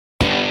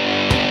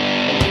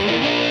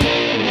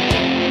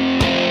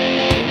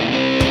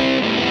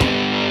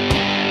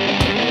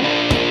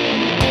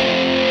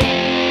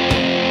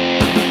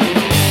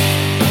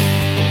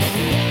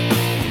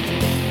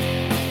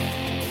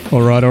All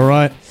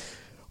right.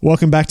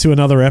 Welcome back to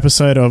another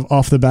episode of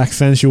Off the Back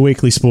Fence, your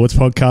weekly sports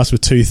podcast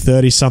with two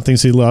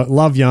 30-somethings who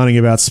love yarning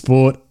about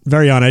sport.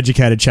 Very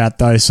uneducated chat,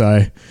 though, so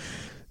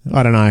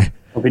I don't know.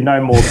 There'll be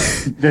no more.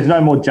 There's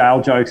no more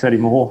jail jokes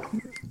anymore.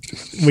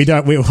 We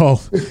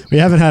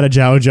haven't had a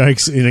jail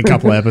jokes in a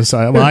couple of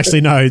episodes. Well, actually,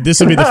 no. This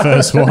will be the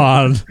first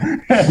one.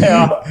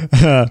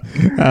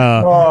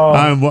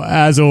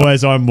 As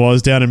always, I'm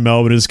Woz down in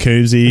Melbourne as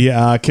Coomsy.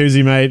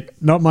 Coomsy, mate,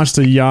 not much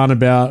to yarn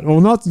about. Well,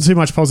 not too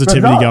much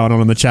positivity going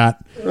on in the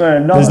chat.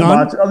 Not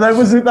much. That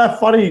wasn't that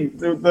funny.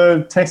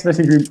 The text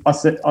message we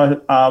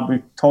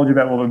told you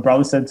about what my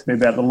brother said to me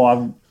about the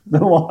live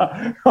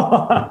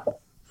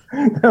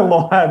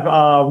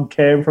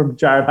cam from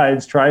Jared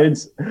Haynes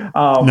Trades. We've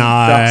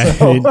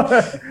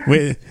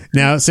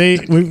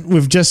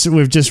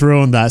just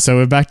ruined that. So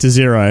we're back to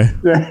zero.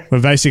 Yeah. We're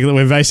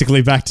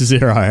basically back to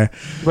zero.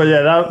 But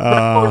yeah,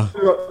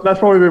 that's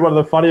probably been one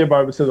of the funnier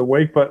moments of the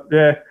week. But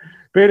yeah,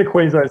 being a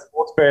Queensland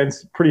sports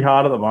fan's pretty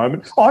hard at the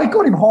moment. I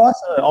got him high.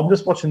 So I'm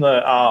just watching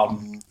the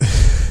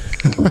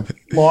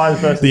Lions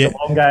versus the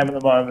Long game at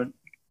the moment.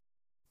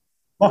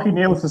 Lachie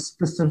Neale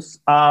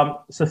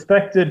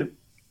suspected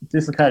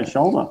dislocated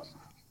shoulder.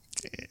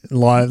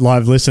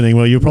 Live listening.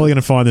 Well, you're probably going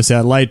to find this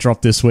out late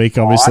drop this week.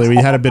 Obviously, we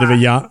had a bit of a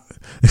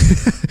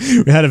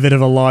we had a bit of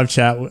a live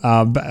chat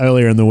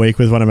earlier in the week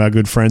with one of our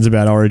good friends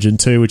about Origin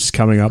 2, which is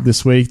coming up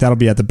this week. That'll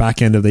be at the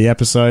back end of the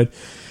episode.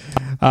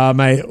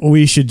 Mate,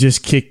 we should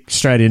just kick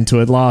straight into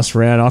it. Last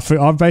round,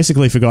 I've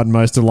basically forgotten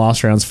most of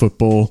last round's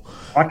football.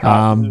 I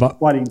can't. But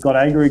bloody got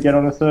angry again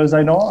on a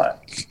Thursday night.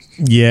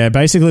 Yeah,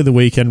 basically the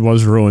weekend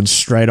was ruined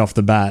straight off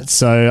the bat.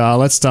 So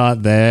let's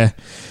start there.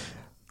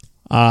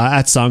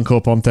 At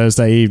Suncorp on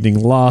Thursday evening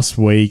last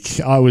week.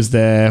 I was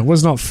there. It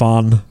was not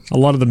fun. A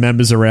lot of the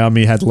members around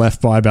me had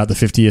left by about the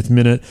 50th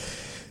minute.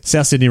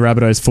 South Sydney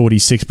Rabbitohs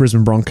 46,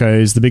 Brisbane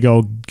Broncos, the big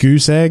old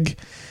goose egg.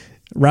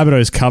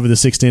 Rabbitohs covered the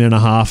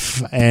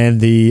 16.5 and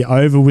the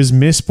over was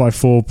missed by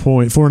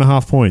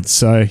 4.5 points.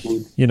 So,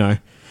 you know.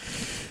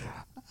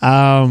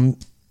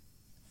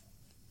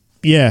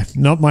 Yeah,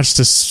 not much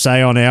to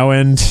say on our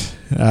end.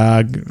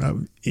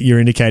 You're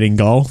indicating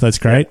goal. That's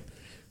great. Yeah.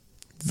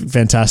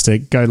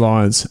 Fantastic. Go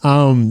Lions.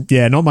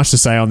 Yeah, not much to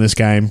say on this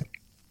game.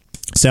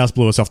 South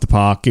blew us off the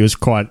park. It was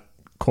quite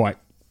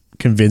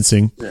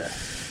convincing. Yeah.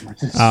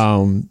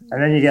 And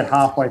then you get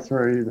halfway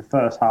through the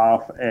first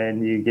half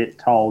and you get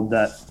told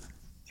that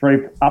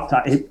up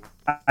to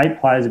eight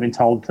players have been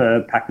told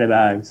to pack their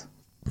bags.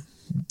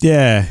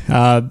 Yeah.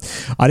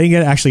 I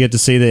didn't actually get to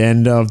see the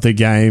end of the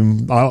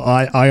game.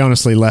 I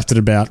honestly left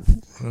it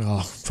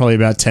probably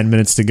about 10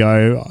 minutes to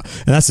go.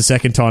 And that's the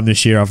second time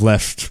this year I've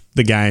left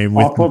the game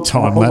with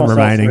time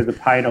remaining. Through the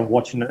pain of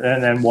watching it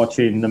and then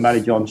watching the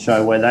Matty John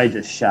show where they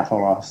just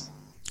shackle us.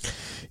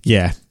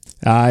 Yeah.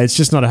 It's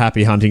just not a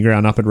happy hunting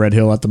ground up at Red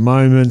Hill at the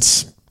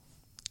moment.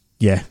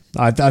 Yeah.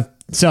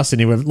 South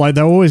Sydney,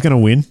 they're always going to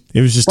win.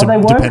 It was just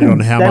dependent on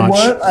how much.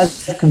 They weren't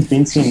as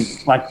convincing.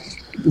 Like,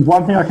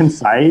 one thing I can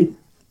say,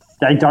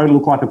 they don't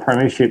look like a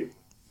premiership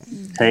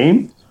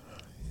team.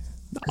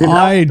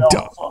 I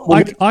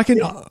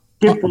can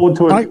get forward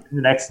to it in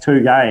the next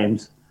two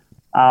games.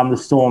 The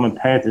Storm and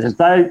Panthers. If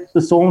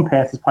the Storm and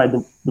Panthers played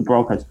the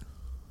Broncos,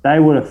 they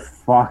would have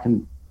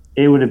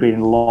it would have been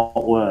a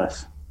lot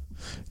worse.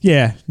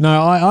 Yeah,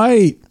 no,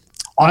 I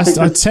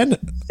tended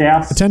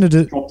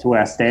to drop to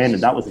our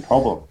standard. That was the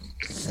problem.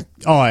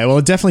 Oh, well,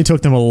 it definitely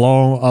took them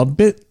a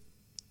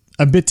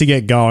bit to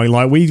get going.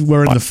 Like, we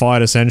were in the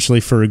fight essentially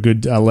for a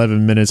good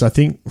 11 minutes. I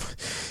think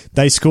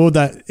they scored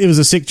that. It was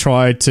a sick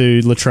try to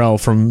Latrell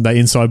from the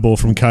inside ball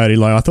from Cody.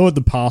 Like, I thought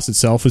the pass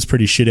itself was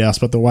pretty shithouse,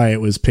 but the way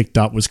it was picked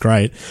up was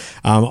great.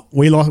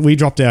 We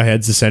dropped our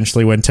heads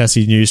essentially when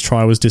Tessie New's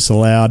try was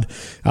disallowed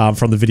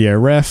from the video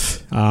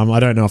ref. I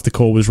don't know if the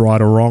call was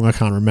right or wrong. I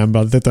can't remember.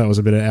 I think that was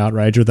a bit of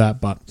outrage with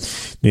that, but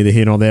neither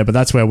here nor there. But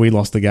that's where we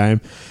lost the game.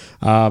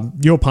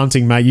 You're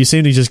punting, mate. You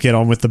seem to just get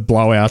on with the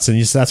blowouts,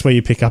 and that's where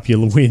you pick up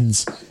your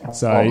wins.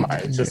 So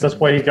that's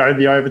where you go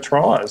the over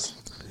tries.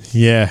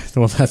 Yeah,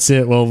 well, that's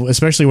it. Well,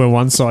 especially when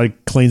one side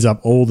cleans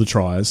up all the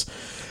tries.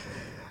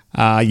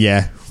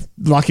 Yeah,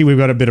 lucky we've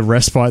got a bit of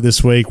respite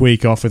this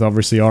week off with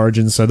obviously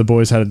Origin, so the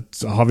boys had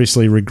to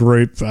obviously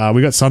regroup.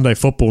 We got Sunday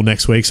football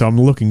next week, so I'm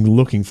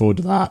looking forward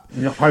to that.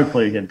 Yeah,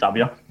 hopefully you get a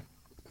W.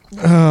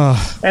 And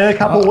in a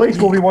couple of weeks,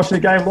 we'll be watching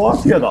the game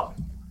live together.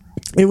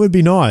 It would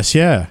be nice,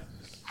 yeah.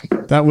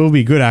 That will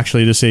be good,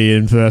 actually, to see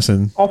in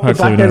person. Off the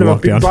back end of a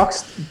big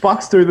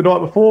Bucks do the night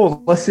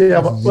before. Let's see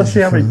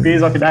how many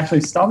beers I can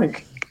actually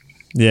stomach.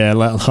 Yeah,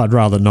 I'd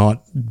rather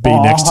not be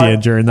next year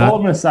during that. All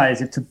I'm going to say is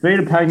if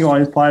Tavita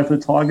Pangai is playing for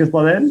the Tigers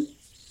by then,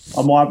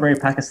 I might bring a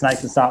pack of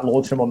snakes and start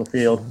launching them on the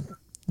field.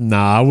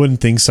 Nah, I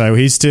wouldn't think so.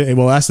 He's still,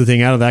 well, that's the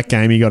thing. Out of that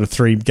game, he got a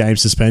 3-game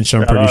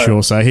suspension, I'm pretty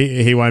sure. So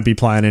he won't be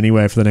playing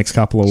anywhere for the next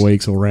couple of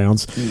weeks or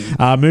rounds.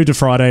 Move to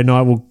Friday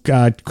night. We'll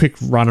quick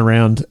run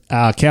around.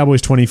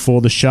 Cowboys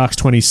 24, the Sharks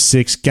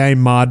 26. Game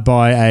marred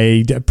by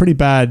a pretty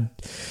bad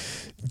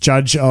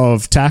judge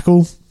of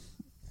tackle.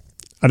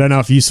 I don't know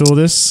if you saw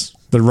this.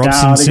 The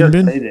Robson sin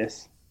bin.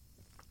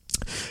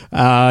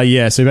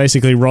 So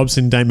basically,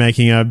 Robson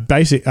making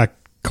a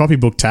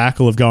copybook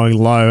tackle of going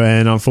low,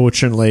 and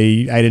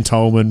unfortunately, Aiden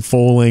Tolman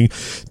falling.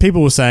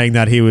 People were saying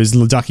that he was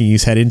ducking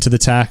his head into the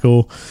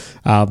tackle.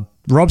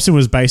 Robson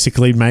was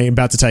basically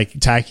about to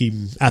tag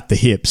him at the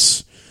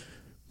hips,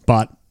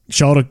 but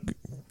shoulder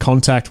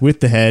contact with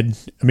the head,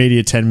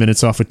 immediate 10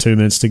 minutes off with 2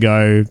 minutes to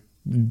go,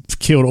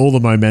 killed all the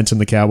momentum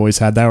the Cowboys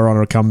had. They were on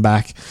a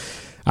comeback.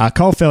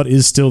 Caulfield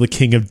is still the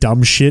king of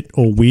dumb shit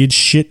or weird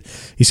shit.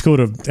 He scored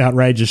an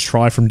outrageous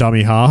try from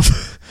dummy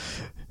half.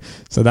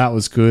 So that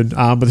was good.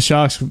 But the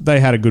Sharks, they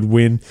had a good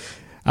win.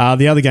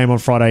 The other game on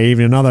Friday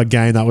evening, another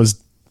game that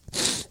was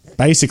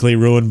basically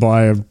ruined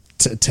by a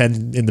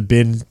 10 in the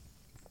bin.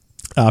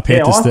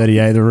 Panthers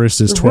 38, the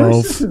Roosters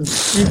 12.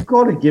 Roosters, you've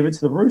got to give it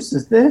to the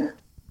Roosters.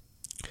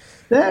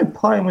 They're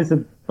playing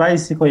with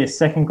basically a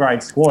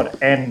second-grade squad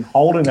and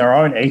holding their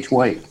own each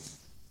week.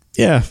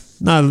 Yeah.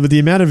 No, with the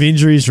amount of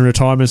injuries and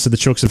retirements that the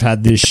Chooks have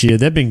had this year,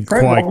 they've been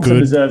Brett quite Robinson good.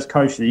 Deserves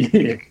Coach of the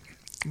Year.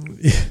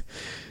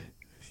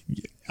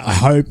 I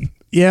hope.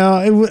 Yeah,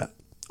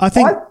 I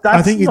think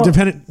it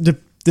depended.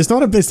 It's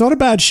not a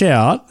bad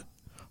shout.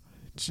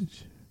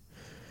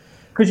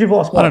 Because you've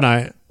lost. I don't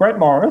know. Brett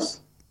Morris,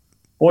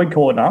 Boyd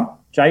Cordner,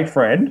 Jake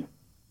Friend,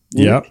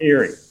 Luke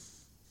Keary,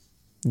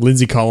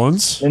 Lindsay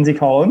Collins.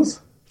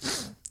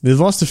 They've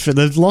lost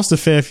a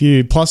fair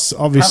few. Plus,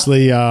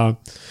 obviously,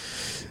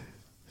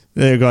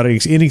 they've got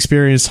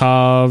inexperienced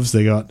halves.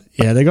 They got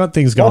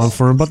things going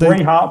for them. But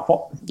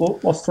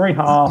lost three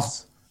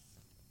halves.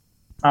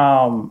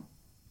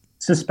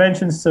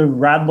 Suspensions to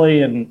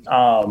Radley and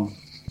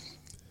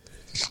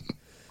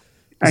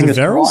Angus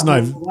Verrills?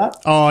 No.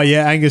 Oh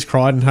yeah, Angus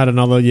Crichton had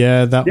another.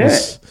 Yeah, that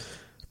was.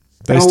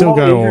 They still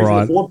go all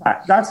right.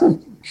 That's a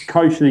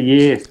Coach of the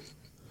Year,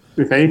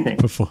 if anything.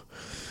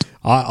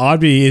 It'll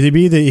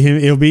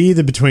be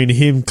either between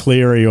him,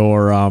 Cleary,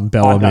 or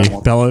Bellamy.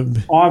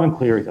 Ivan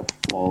Cleary's a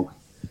flog.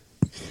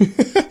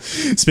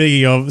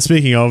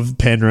 Speaking of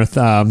Penrith,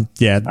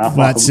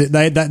 that's it.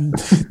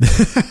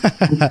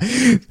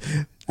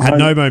 They had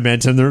no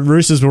momentum. The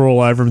Roosters were all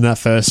over him in that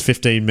first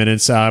 15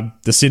 minutes. The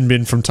sin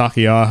bin from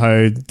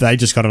Takiaho, they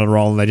just got on a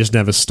roll and they just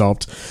never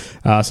stopped.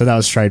 So that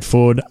was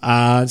straightforward.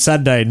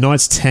 Saturday,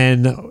 Knights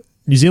 10,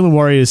 New Zealand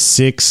Warriors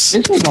 6.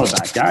 This was not a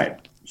bad game.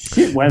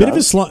 Shit weather.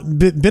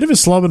 Bit of a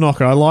slobber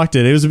knocker. I liked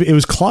it. It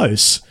was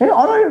close. Yeah,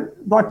 I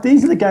don't like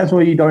these are the games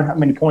where you don't have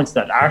many points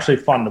that are actually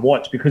fun to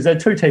watch because they're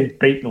two teams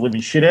beating the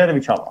living shit out of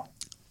each other.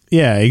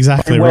 Yeah,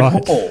 exactly right.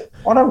 Football.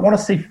 I don't want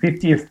to see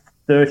 50 or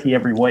 30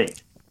 every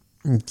week.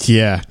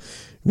 Yeah,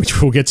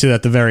 which we'll get to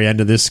at the very end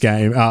of this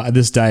game,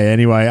 this day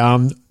anyway.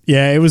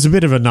 It was a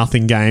bit of a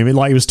nothing game. It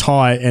was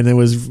tight and it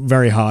was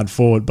very hard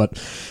fought, but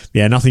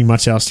yeah, nothing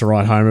much else to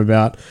write home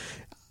about.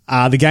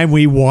 The game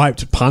we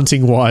wiped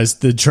punting-wise,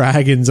 the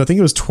Dragons, I think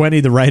it was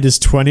 20, the Raiders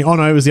 20. Oh,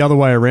 no, it was the other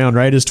way around.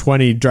 Raiders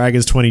 20,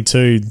 Dragons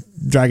 22.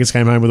 Dragons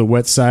came home with a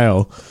wet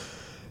sail.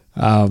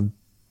 Dragons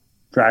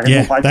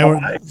will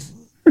play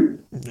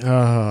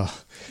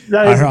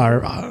they've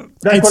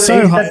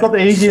got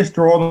the easiest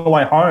draw on the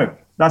way home.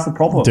 That's the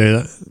problem.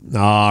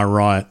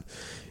 Right.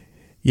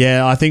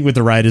 Yeah, I think with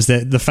the Raiders,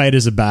 the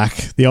Faders are back.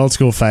 The old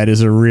school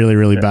Faders are really,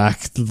 really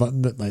back.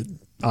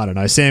 I don't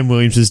know. Sam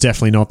Williams is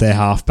definitely not their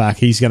halfback.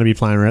 He's going to be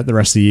playing the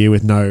rest of the year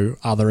with no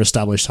other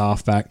established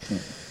halfback.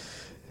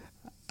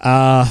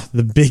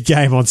 The big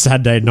game on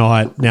Saturday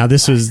night. Now,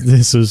 this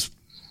was.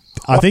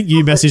 I think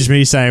you messaged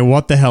me saying,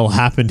 "What the hell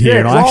happened here?"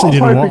 Yeah, and I actually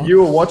didn't watch.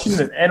 You were watching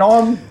it, and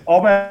I'm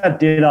at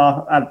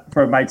dinner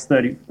for a mate's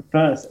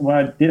 31st when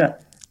I did it,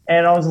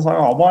 and I was just like,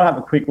 "Oh, I might have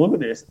a quick look at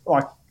this."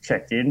 Like,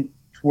 checked in,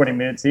 20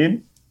 minutes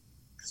in,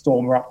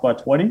 Storm were up by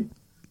 20.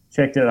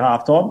 Checked in at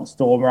halftime,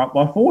 Storm were up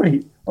by 40.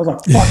 I was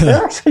like, "Fuck, they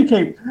actually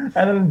keep." And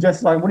then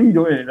Jess like, "What are you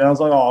doing?" And I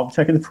was like, "Oh, I'm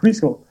checking the footy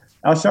score."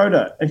 I showed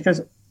her, and she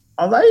goes,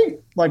 "Are they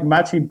like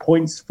matching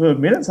points for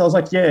minutes?" I was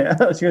like, "Yeah."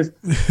 She goes,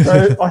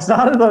 so I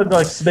started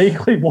like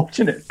sneakily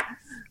watching it.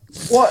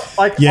 What?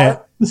 Like, yeah.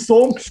 The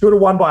Storm should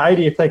have won by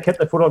 80 if they kept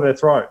their foot on their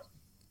throat.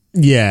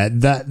 Yeah,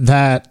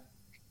 that.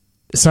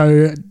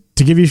 So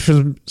to give you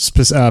some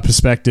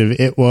perspective,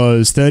 it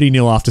was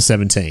 30-0 after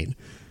 17.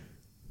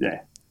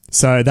 Yeah.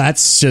 So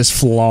that's just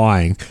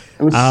flying.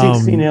 It was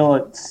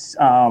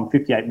 60-0 at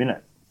 58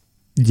 minutes.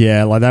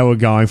 Yeah, like they were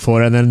going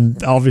for it. And then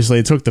obviously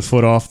it took the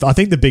foot off. I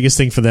think the biggest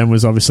thing for them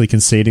was obviously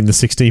conceding the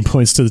 16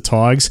 points to the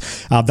Tigers.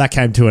 That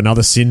came to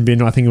another sin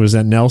bin. I think it was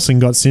that Nelson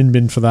got sin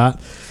bin for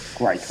that.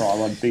 Great try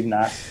by Big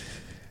Nash.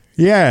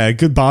 Yeah,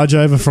 good barge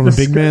over from a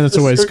big man. That's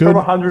always good. From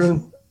a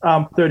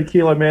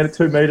 130-kilo man at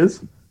 2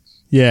 metres.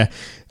 Yeah,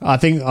 I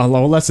think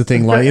that's the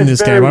thing. Like in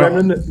this game,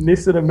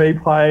 Nissan and me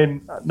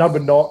playing number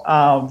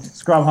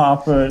scrum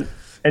half for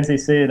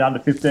NCC and under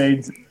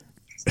 15s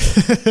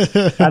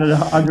at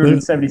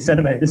 170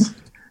 centimetres.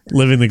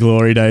 Living the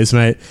glory days,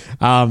 mate.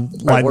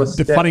 Like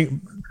the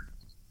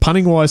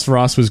punting wise for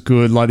us was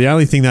good. Like the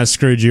only thing that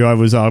screwed you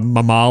over was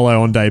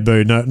Mamalo on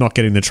debut, not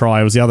getting the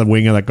try. It was the other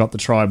winger that got the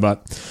try,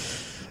 but.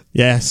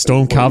 Yeah,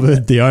 Storm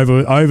covered. The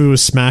over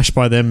was smashed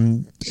by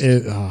them.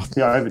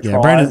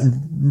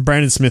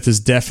 Brandon Smith is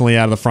definitely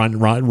out of the front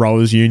right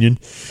rowers union.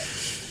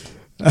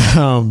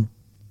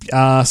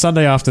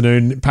 Sunday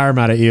afternoon,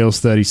 Parramatta Eels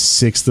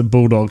 36, the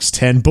Bulldogs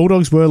 10.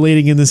 Bulldogs were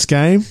leading in this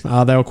game.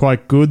 They were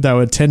quite good. They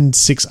were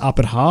 10-6 up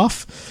at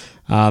half.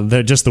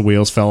 Just the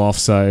wheels fell off.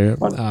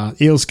 So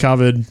Eels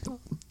covered,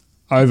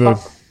 over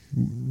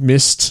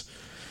missed.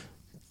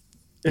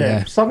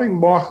 Yeah. Something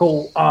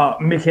Michael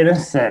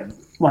McInnes said.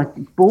 Like,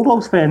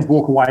 Bulldogs fans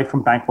walk away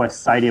from Bankwest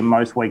Stadium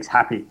most weeks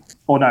happy.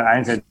 Or no,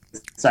 ANZ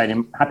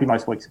Stadium happy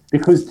most weeks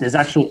because there's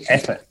actual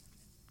effort.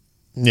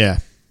 Yeah.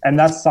 And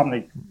that's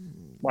something,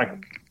 like,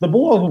 the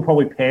Bulldogs will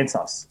probably pants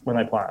us when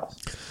they play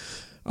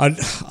us.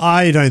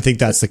 I don't think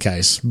that's the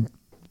case.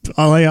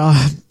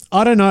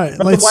 I don't know.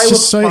 But It's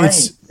just so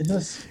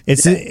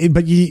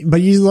but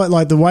you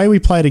like the way we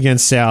played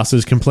against South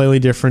was completely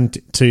different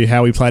to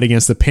how we played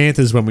against the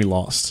Panthers when we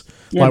lost.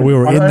 Yeah, like we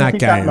were I in don't that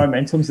think game. That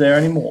momentum's there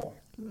anymore.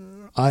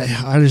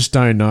 I just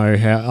don't know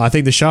how. I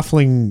think the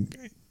shuffling,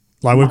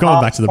 like we've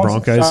gone back to the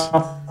Broncos.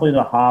 Shuffling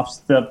the halves,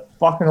 the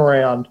fucking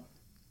around,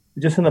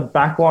 just in the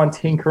back line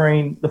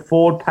tinkering, the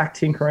forward pack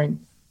tinkering,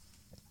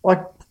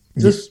 like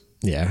just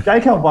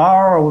Jake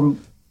Alvaro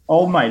and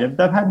old mate,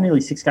 they've had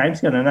nearly 6 games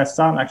together and they're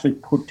starting to actually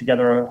put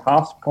together a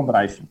halves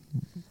combination.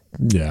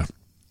 Yeah.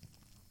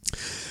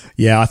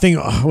 Yeah, I think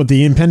with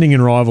the impending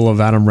arrival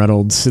of Adam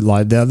Reynolds,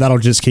 like that'll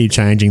just keep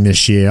changing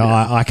this year.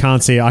 Yeah. I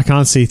can't see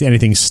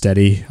anything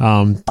steady.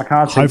 I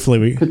can't.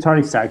 Hopefully,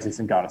 Tony Staggs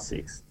isn't going to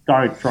 6.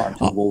 Don't throw him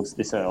to the Wolves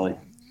this early.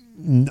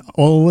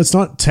 Well, it's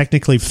not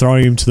technically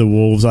throwing him to the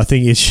Wolves. I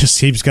think it's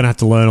just he's going to have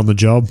to learn on the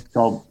job.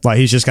 Like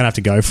he's just going to have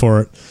to go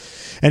for it.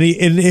 And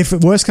if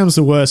worst comes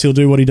to worst, he'll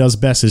do what he does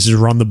best: is just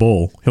run the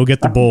ball. He'll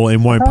get the ball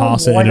and won't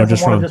pass it, and he'll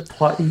just run.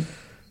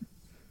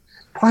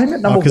 Play him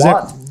at number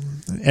 1.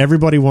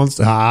 Everybody wants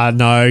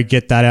no,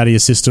 get that out of your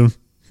system.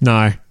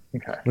 No.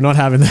 Okay. We're not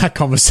having that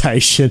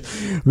conversation.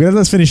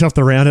 Let's finish off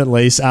the round at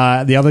least.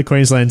 The other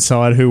Queensland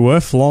side who were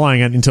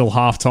flying until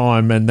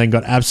half-time and then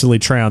got absolutely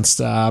trounced.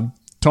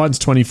 Titans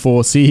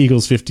 24, Sea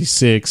Eagles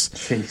 56.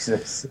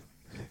 Jesus.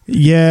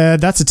 Yeah,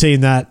 that's a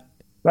team that...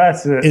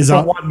 That's it. It's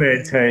a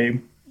one-man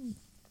team.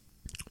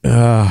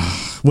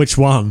 Which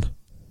one?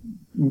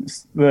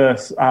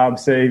 The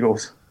Sea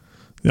Eagles.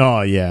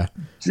 Oh, yeah.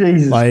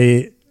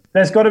 Jesus.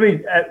 There's got to be.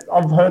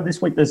 I've heard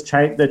this week they're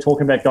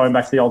talking about going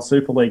back to the old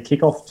Super League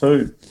kickoff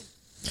too.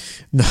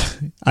 No,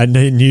 a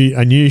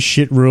new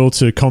shit rule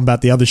to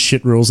combat the other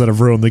shit rules that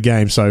have ruined the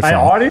game so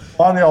far. I didn't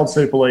mind the old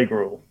Super League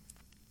rule.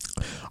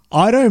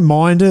 I don't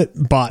mind it,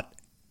 but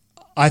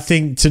I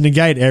think to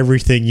negate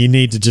everything, you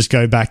need to just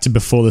go back to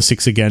before the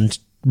 6 again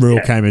rule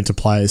came into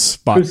place.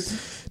 But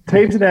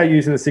teams are now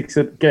using the 6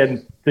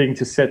 again thing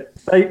to set.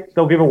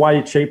 They'll give away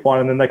a cheap one,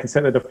 and then they can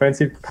set the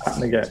defensive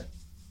pattern again.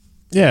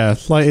 Yeah,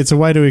 like it's a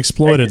way to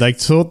exploit it. They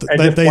thought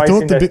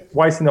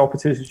wasting the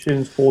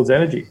opposition's forwards'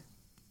 energy.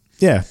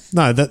 Yeah,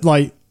 no, that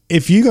like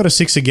if you got a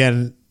 6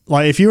 again,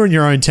 like if you're in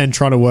your own 10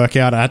 trying to work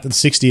out at the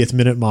 60th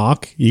minute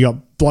mark, you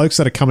got blokes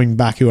that are coming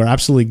back who are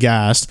absolutely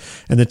gassed,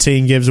 and the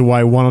team gives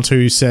away 1 or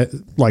 2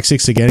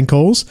 6 again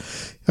calls.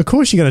 Of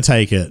course, you're going to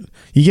take it.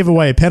 You give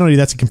away a penalty,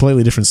 that's a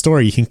completely different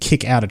story. You can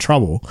kick out of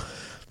trouble.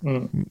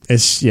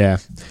 It's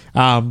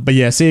but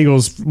yeah,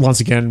 Seagulls once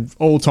again,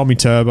 all Tommy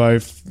Turbo,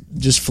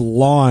 just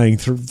flying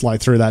through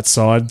that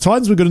side.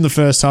 Titans were good in the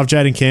first half.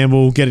 Jaden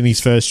Campbell getting his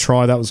first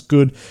try, that was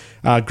good.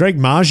 Greg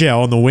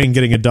Margiau on the wing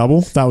getting a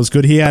double, that was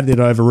good. He had it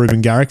over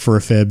Ruben Garrick for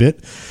a fair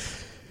bit.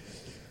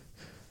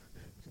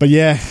 But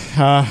yeah,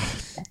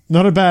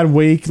 not a bad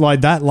week.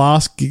 Like that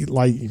last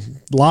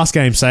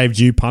game saved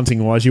you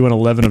punting wise. You went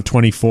 11 of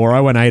 24.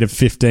 I went 8 of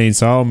 15,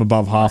 so I'm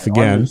above half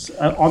again.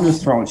 I'm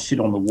just throwing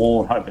shit on the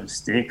wall and hoping it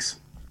sticks.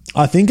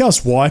 I think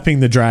us wiping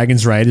the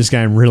Dragons Raiders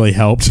game really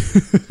helped.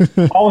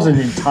 I wasn't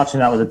even touching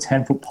that with a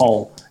 10-foot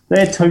pole.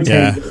 They're 2 teams.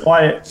 Yeah.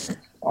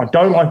 I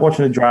don't like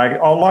watching the Dragons.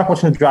 I like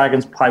watching the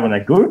Dragons play when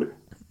they're good.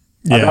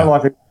 Yeah. I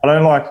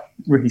don't like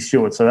Ricky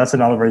Stewart, so that's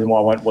another reason why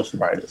I won't watch the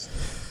Raiders.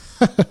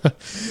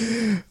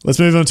 Let's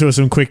move on to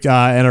some quick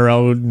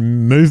NRL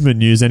movement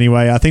news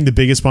anyway. I think the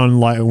biggest one,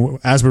 like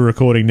as we're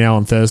recording now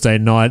on Thursday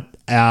night,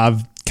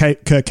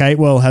 Kurt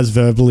Capewell has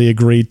verbally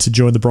agreed to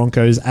join the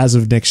Broncos as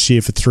of next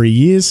year for 3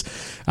 years.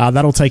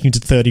 That'll take him to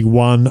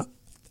 31.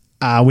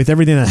 With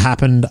everything that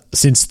happened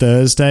since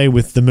Thursday,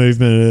 with the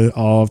movement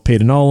of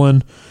Peter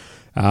Nolan,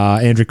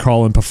 Andrew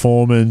Crowell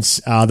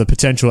performance, the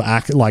potential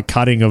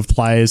cutting of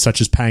players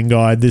such as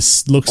Pangai,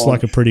 this looks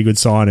like a pretty good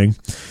signing.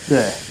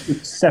 Yeah,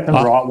 step in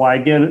the right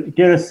way.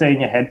 Get a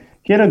senior head.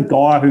 Get a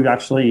guy who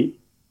actually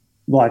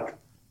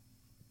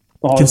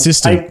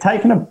consistent.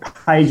 Taking a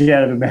page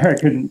out of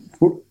American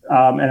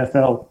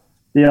NFL.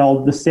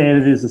 The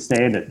standard is the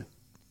standard.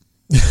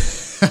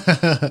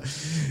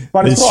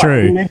 But it's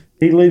true.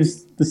 He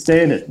lives the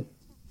standard.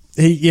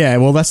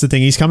 Well, that's the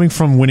thing. He's coming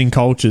from winning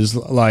cultures.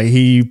 Like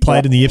he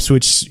played in the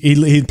Ipswich.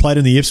 He played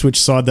in the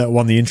Ipswich side that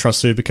won the Intrust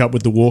Super Cup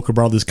with the Walker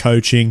brothers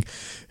coaching,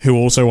 who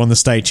also won the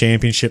state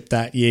championship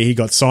that year. He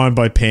got signed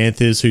by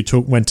Panthers, who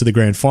went to the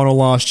grand final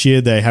last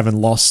year. They haven't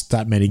lost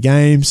that many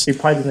games. He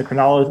played in the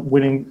Cronulla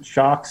winning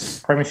Sharks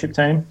premiership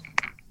team.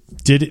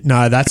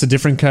 No, that's a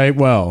different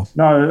Capewell.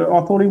 No,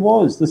 I thought he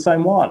was the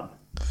same one.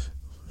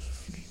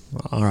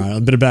 All right,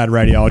 a bit of bad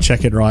radio. I'll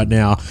check it right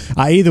now.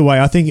 Either way,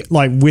 I think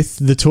like with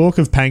the talk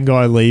of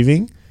Pangai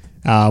leaving,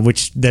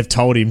 which they've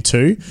told him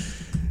to,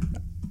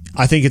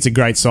 I think it's a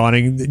great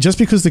signing just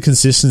because the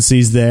consistency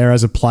is there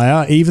as a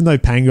player. Even though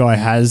Pangai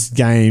has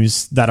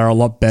games that are a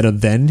lot better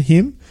than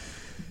him,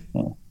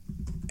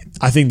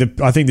 I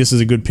think this is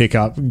a good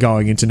pickup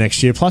going into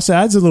next year. Plus, it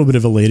adds a little bit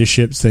of a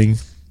leadership thing.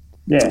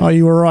 Yeah. Oh,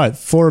 you were right.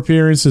 4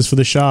 appearances for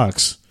the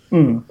Sharks.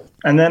 And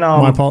then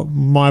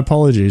my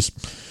apologies.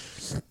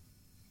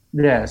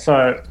 Yeah.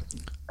 So,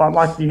 but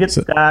like you get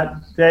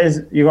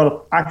that. You got an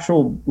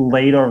actual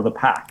leader of the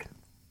pack.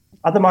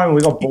 At the moment,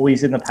 we got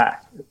boys in the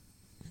pack.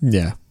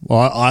 Yeah.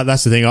 Well,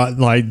 that's the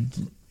thing.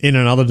 In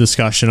another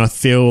discussion, I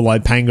feel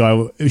like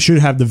Pangai should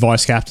have the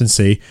vice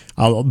captaincy,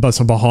 but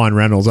some behind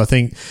Reynolds. I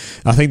think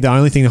the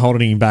only thing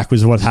holding him back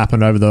was what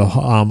happened over the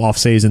off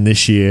season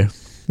this year,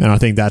 and I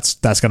think that's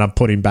going to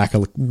put him back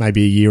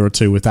maybe a year or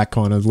two with that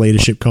kind of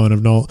leadership kind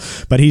of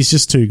not. But he's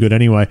just too good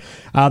anyway.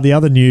 The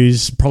other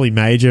news, probably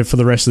major for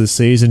the rest of the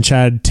season,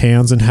 Chad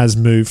Townsend has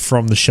moved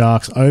from the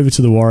Sharks over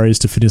to the Warriors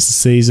to finish the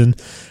season.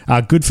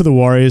 Good for the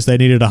Warriors. They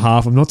needed a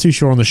half. I'm not too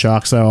sure on the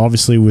Sharks though.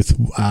 Obviously with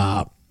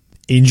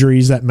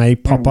injuries that may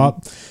pop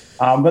up.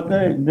 But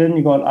then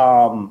you got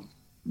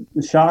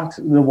the Sharks.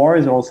 The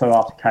Warriors are also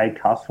after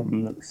Cade Cust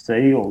from the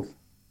Seagulls.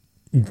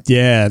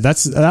 Yeah,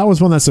 that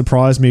was one that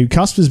surprised me.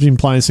 Cusp has been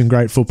playing some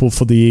great football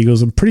for the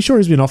Eagles. I'm pretty sure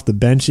he's been off the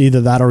bench,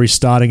 either that or he's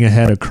starting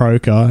ahead of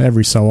Croker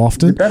every so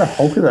often. He's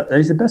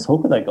the best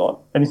hooker they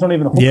got, and he's not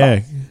even a hooker.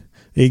 Yeah,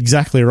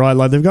 exactly right.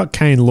 Like they've got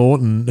Kane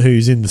Lawton,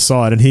 who's in the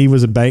side, and he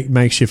was a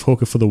makeshift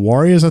hooker for the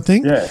Warriors, I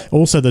think. Yeah.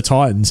 Also the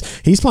Titans.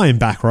 He's playing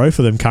back row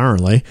for them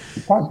currently.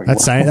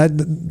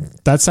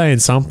 That's saying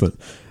something.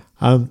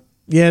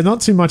 Yeah, not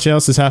too much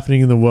else is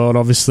happening in the world.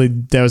 Obviously,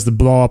 there was the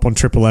blow up on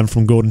Triple M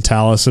from Gordon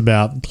Tallis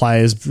about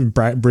players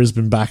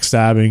Brisbane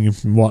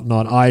backstabbing and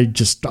whatnot.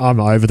 I'm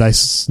over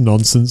this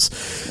nonsense.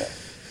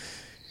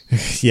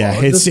 Yeah,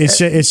 it's just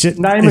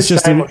name it's a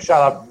just shame or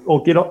shut up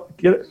or get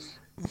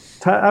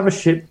have a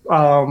shit.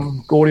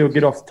 Gordy will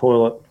get off the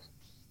toilet.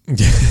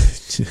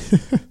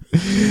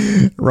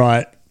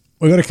 Right,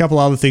 we've got a couple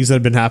other things that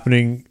have been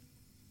happening,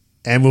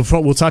 and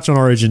we'll touch on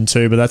Origin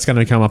too, but that's going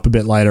to come up a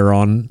bit later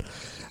on.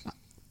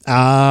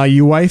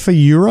 UEFA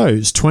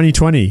Euros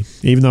 2020,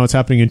 even though it's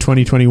happening in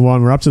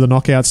 2021, we're up to the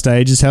knockout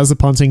stages. How's the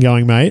punting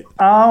going, mate?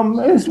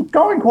 It's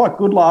going quite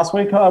good last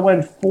week. I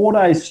went 4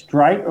 days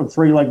straight of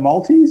 3-leg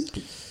multis.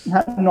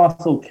 Had a nice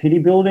little kitty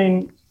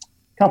building,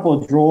 a couple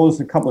of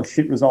draws, a couple of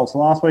shit results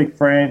last week.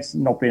 France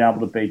not being able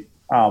to beat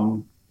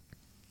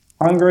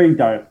Hungary.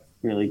 Don't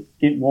really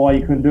get why you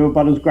couldn't do it,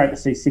 but it was great to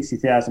see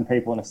 60,000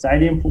 people in a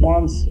stadium for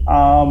once.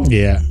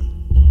 Yeah.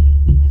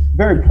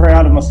 Very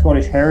proud of my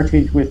Scottish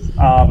heritage with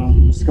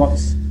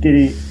Scots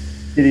getting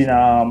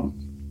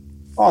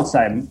I'd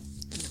say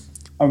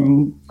a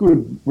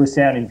good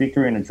resounding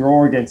victory in a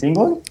draw against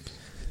England.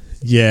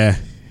 Yeah.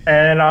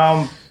 And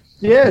I think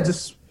the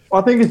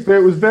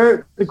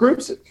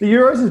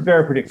Euros is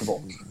very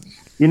predictable.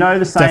 You know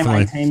the same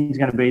Definitely. 8 teams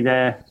going to be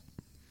there,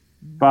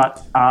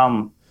 but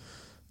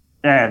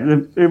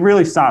it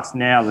really starts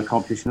now. The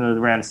competition of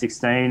the round of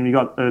 16. We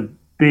got the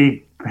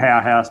big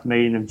powerhouse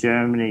meeting of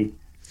Germany.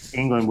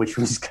 England, which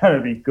was going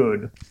to be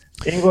good.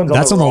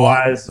 England's on the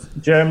rise.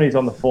 Germany's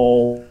on the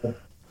fall.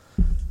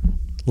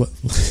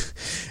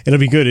 It'll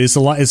be good. It's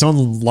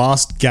on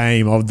last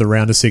game of the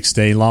round of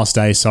 16, last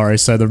day, sorry.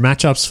 So the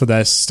matchups for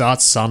that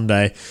starts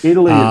Sunday.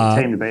 Italy is the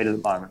team to beat at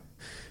the moment.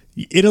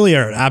 Italy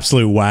are an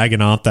absolute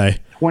wagon, aren't they?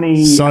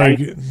 Nearly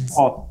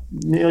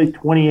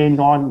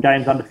 29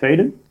 games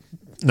undefeated.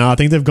 No, I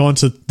think they've gone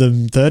to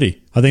them 30.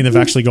 I think they've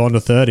actually gone to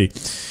 30.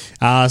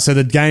 So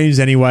the games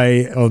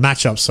anyway, or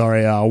matchups,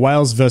 sorry,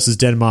 Wales versus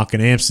Denmark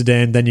in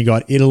Amsterdam. Then you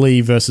got Italy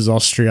versus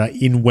Austria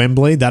in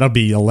Wembley. That'll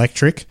be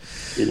electric.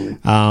 Italy.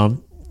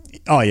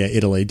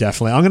 Italy,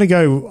 definitely. I'm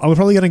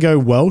probably going to go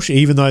Welsh,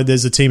 even though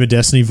there's a Team of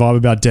Destiny vibe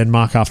about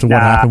Denmark after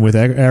what happened with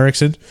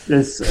Ericsson.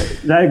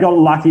 They got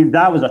lucky.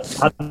 That was a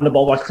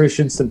thunderbolt by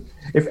Christensen.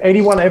 If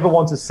anyone ever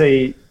wants to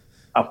see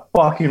a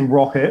fucking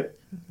rocket,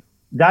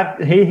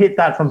 that he hit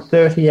that from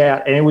 30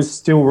 out and it was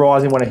still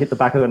rising when it hit the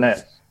back of the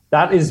net.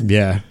 That is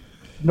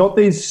not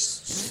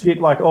these shit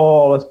like,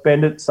 let's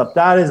bend it stuff.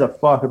 That is a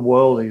fucking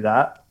worldie,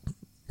 that.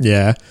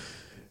 Yeah.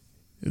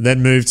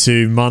 Then move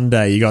to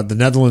Monday. You got the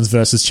Netherlands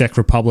versus Czech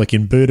Republic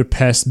in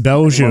Budapest.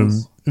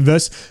 Belgium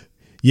versus...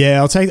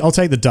 Yeah, I'll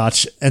take the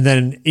Dutch. And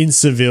then in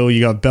Seville, you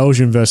got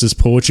Belgium versus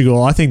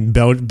Portugal. I think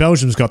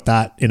Belgium's got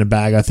that in a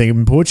bag, I think.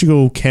 And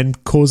Portugal can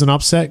cause an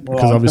upset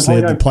because obviously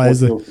the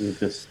players...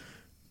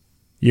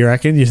 You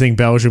reckon? You think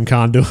Belgium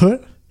can't do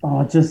it?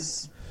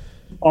 It's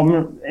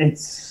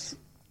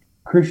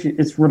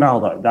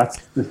Ronaldo. That's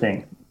the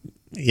thing.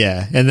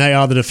 Yeah, and they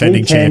are the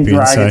defending champions. He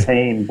can drag a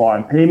team by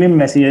him. Him and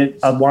Messi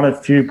are one of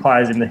the few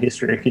players in the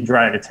history who can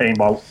drag a team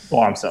by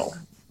himself.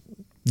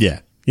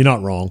 Yeah, you're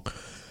not wrong.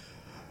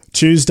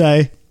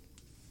 Tuesday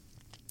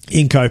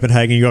in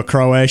Copenhagen, you got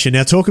Croatia.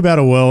 Now, talk about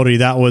a worldie.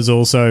 That was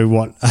also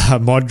what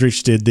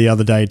Modric did the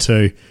other day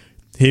too.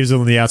 He was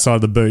on the outside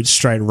of the boot,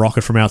 straight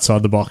rocket from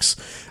outside the box.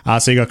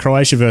 So you got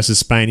Croatia versus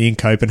Spain in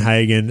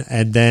Copenhagen,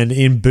 and then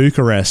in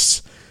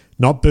Bucharest,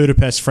 not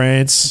Budapest,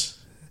 France.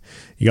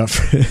 You got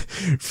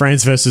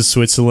France versus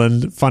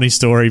Switzerland. Funny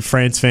story,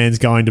 France fans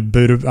going to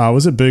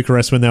was it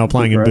Bucharest when they were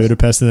playing in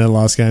Budapest in their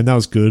last game? That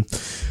was good.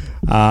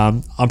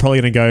 I'm probably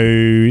going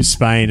to go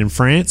Spain and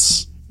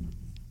France.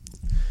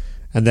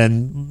 And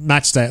then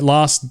match day,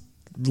 last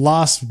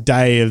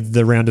day of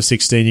the round of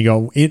 16, you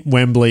go at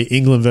Wembley,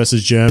 England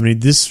versus Germany.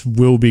 This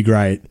will be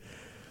great.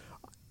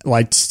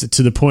 Like,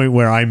 to the point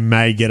where I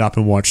may get up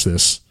and watch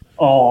this.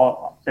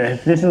 Oh,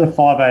 if this is a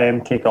 5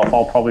 a.m. kickoff,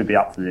 I'll probably be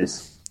up for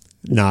this.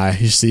 No,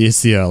 it's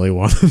the early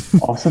one.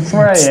 Oh, it's a 3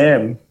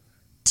 a.m.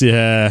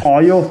 Yeah. Oh,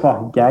 you're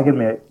fucking gagging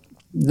me.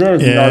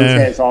 There's no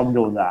chance I'm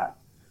doing that.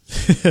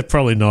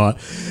 Probably not.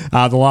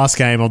 The last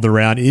game of the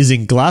round is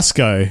in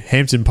Glasgow,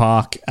 Hampton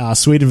Park,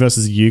 Sweden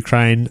versus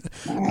Ukraine.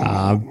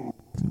 Oh,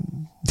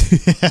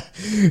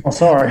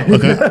 sorry.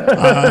 Okay.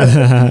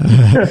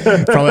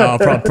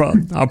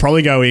 I'll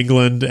probably go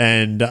England,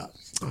 and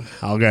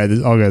I'll go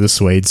the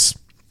Swedes.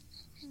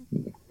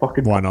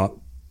 Fucking why not?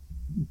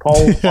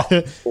 Hand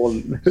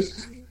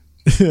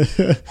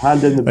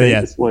in the beat,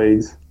 the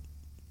Swedes.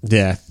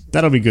 Yeah,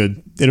 that'll be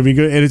good. It'll be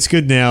good, and it's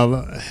good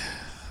now.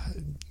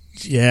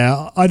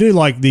 Yeah, I do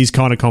like these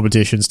kind of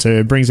competitions too.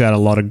 It brings out a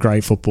lot of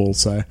great football.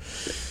 So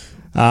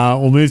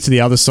we'll move to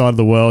the other side of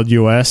the world,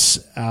 US.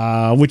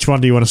 Which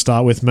one do you want to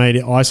start with,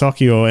 mate? Ice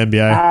hockey or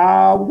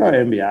NBA? We'll go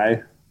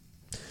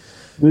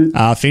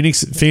NBA.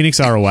 Phoenix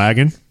are a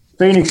wagon.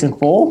 Phoenix in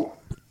 4.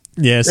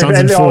 Yeah, Suns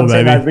in 4,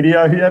 baby. That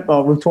video yet,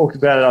 but we've talked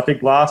about it, I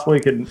think, last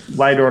week and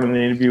later on in the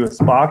interview with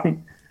Sparky.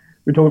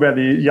 We talked about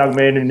the young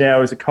man who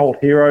now is a cult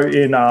hero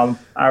in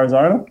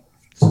Arizona.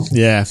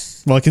 Yeah.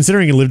 Well,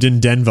 considering he lived in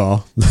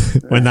Denver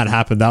when that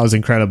happened, that was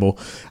incredible.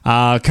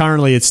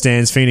 Currently, it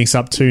stands Phoenix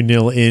up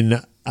 2-0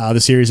 in the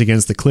series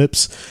against the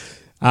Clips.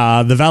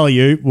 The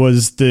Valley-Oop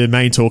was the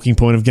main talking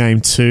point of Game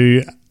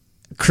 2.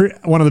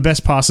 One of the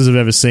best passes I've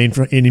ever seen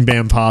for an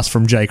inbound pass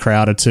from Jay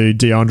Crowder to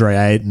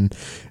DeAndre Ayton.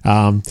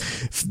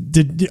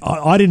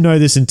 I didn't know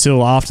this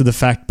until after the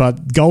fact,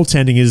 but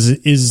goaltending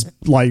is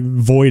like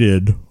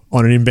voided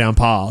on an inbound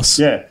pass.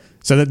 Yeah.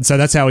 So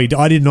that's how I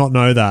did not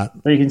know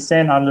that. But you can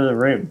stand under the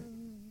rim.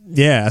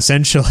 Yeah,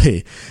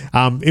 essentially.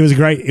 It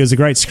was a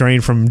great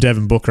screen from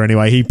Devin Booker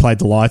anyway. He played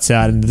the lights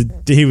out, and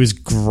he was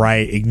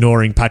great,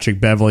 ignoring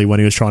Patrick Beverley when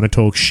he was trying to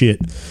talk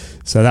shit.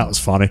 So that was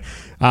funny.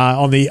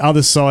 On the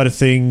other side of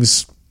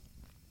things,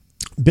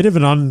 bit of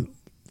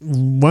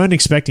weren't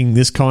expecting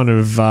this kind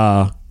of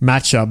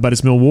matchup, but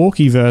it's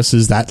Milwaukee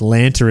versus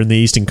Atlanta in the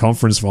Eastern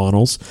Conference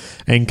Finals,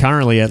 and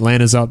currently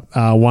Atlanta's up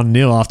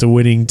 1-0 after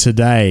winning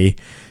today,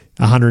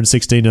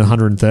 116 to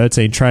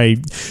 113.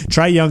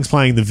 Trey Young's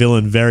playing the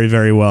villain very,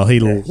 very well. He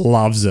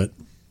loves it.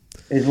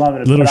 He's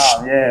loving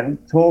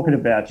it. Talking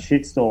about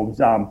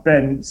shitstorms,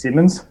 Ben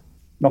Simmons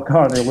not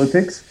going to the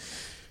Olympics.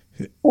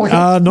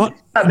 Not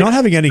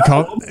having any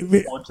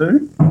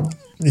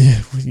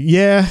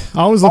Yeah,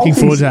 I was looking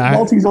forward to that.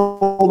 Multis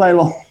all day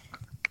long.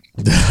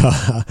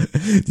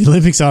 The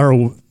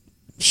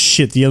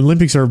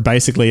Olympics are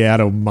basically out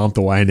a month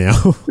away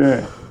now.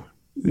 Yeah.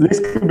 This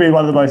could be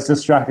one of the most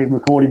distracting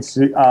recording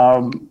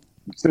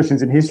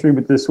sessions in history,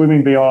 with the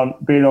swimming being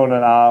on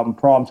at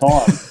prime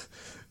time.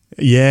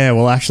 Yeah,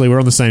 well, actually, we're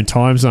on the same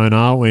time zone,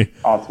 aren't we?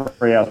 Oh,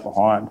 3 hours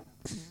behind.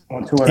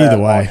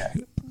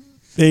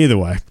 Either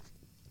way.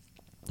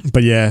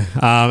 But yeah,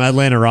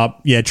 Atlanta up.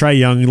 Yeah, Trey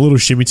Young, a little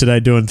shimmy today,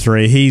 doing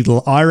 3.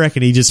 I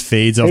reckon he just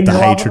feeds off the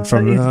hatred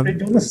from. He's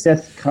doing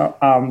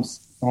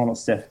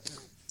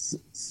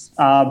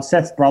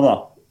Seth's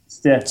brother,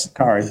 Steph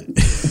Curry.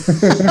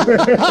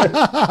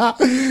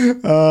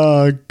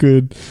 Oh,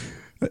 good.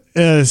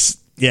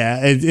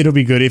 Yeah, it'll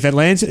be good if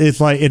Atlanta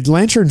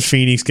and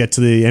Phoenix get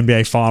to the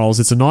NBA Finals.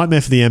 It's a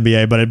nightmare for the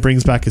NBA, but it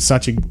brings back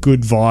such a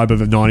good vibe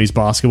of a 90s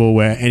basketball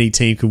where any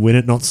team could win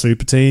it, not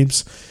super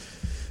teams.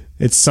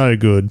 It's so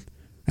good.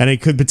 And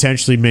it could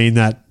potentially mean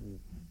that,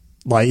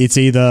 like, it's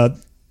either...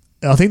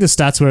 I think the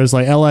stats were it's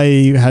like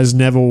LA has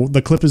never...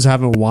 The Clippers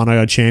haven't won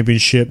a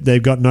championship.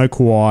 They've got no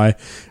Kawhi.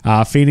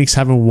 Phoenix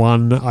haven't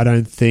won, I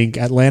don't think.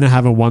 Atlanta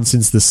haven't won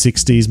since the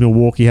 60s.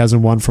 Milwaukee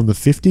hasn't won from the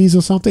 50s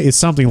or something. It's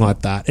something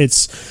like that.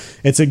 It's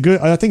a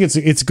good... I think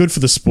it's good for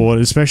the sport,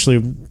 especially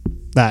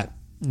that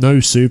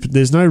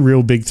there's no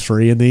real big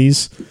 3 in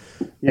these.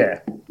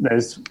 Yeah.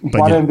 There's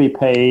one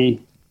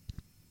MVP.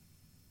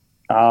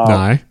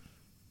 No.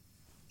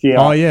 Giannis.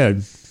 Oh yeah,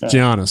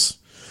 Giannis.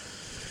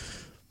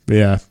 But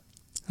yeah,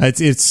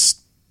 it's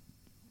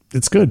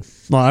good.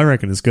 Well, I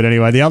reckon it's good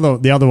anyway. The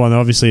other one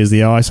obviously is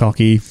the ice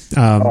hockey.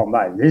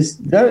 Mate,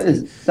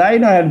 they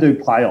know how to do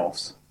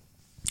playoffs.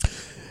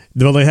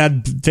 Well, they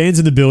had fans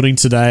in the building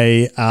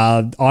today.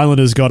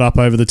 Islanders got up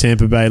over the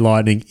Tampa Bay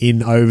Lightning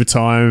in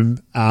overtime.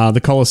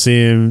 The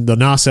Coliseum, the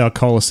Nassau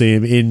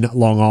Coliseum in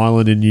Long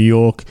Island in New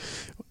York,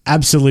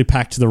 absolutely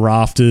packed to the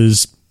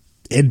rafters.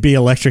 It'd be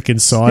electric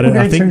inside it.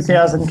 I think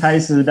 2,000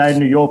 cases a day in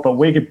New York, but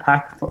we could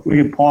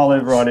pile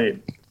everyone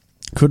in.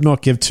 Could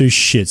not give two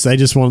shits. They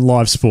just want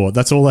live sport.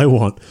 That's all they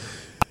want.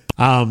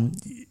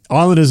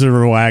 Islanders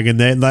are a wagon.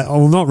 They're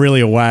not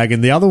really a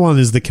wagon. The other one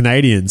is the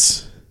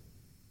Canadians.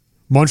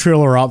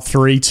 Montreal are up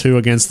 3-2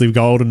 against the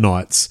Golden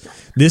Knights.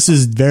 This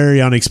is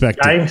very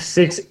unexpected. Game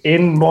 6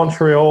 in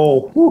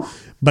Montreal. Whew.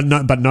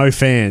 But no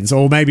fans,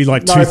 or maybe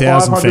like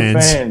 2,000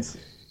 fans.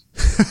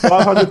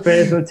 500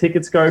 fans, and the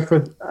tickets go for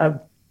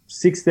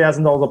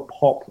 $6,000 a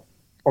pop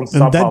on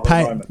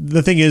StubHub.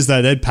 The thing is,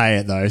 though, they'd pay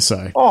it though.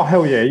 So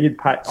hell yeah, you'd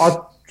pay.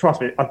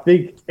 Trust me. I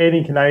think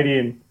any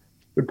Canadian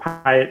would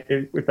pay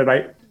it if they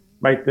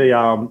make the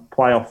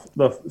playoff,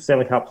 the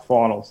Stanley Cup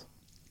finals.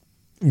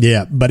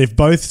 Yeah, but if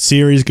both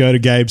series go to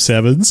Game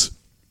 7s,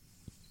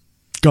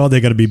 God,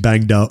 they're going to be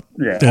banged up.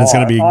 Yeah, and it's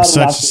going to be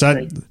such.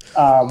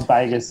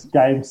 Vegas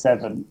Game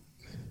 7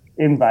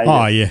 in Vegas.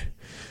 Oh yeah,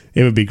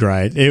 it would be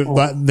great.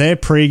 But their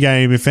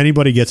pre-game, if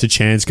anybody gets a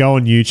chance, go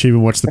on YouTube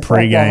and watch the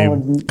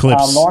pre-game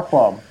clips.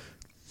 Nightclub.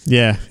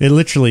 Yeah, it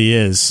literally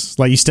is.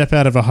 Like you step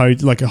out of a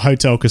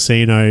hotel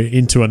casino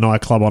into a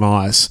nightclub on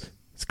ice.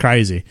 It's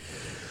crazy.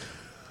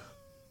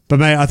 But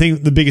mate, I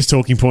think the biggest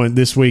talking point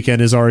this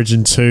weekend is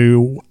Origin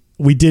 2.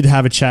 We did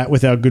have a chat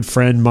with our good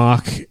friend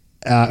Mark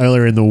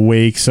earlier in the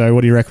week. So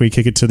what do you reckon we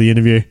kick it to the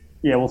interview?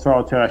 Yeah, we'll throw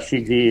it to our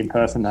Shigsy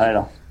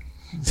impersonator.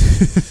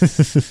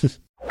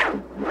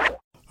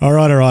 All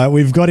right.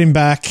 We've got him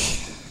back.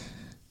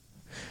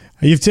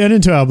 You've turned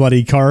into our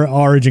bloody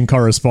Origin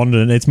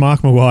correspondent. It's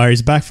Mark Maguire.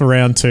 He's back for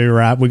round 2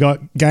 wrap. We got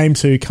Game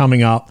 2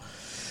 coming up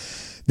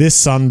this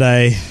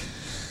Sunday.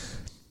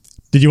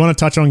 Did you want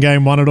to touch on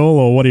Game 1 at all,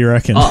 or what do you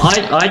reckon?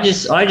 I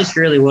just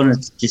really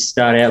wanted to just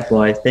start out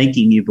by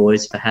thanking you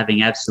boys for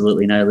having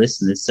absolutely no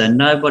listeners. So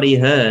nobody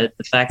heard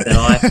the fact that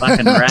I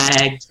fucking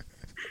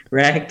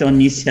ragged on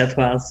New South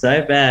Wales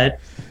so bad,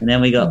 and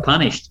then we got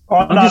punished.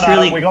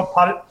 We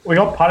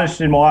got punished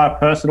in my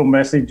personal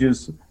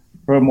messages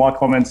for my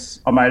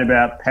comments I made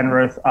about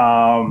Penrith,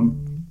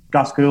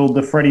 Gus Gould,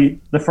 the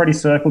Freddie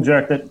Circle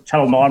jerk that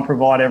Channel 9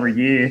 provide every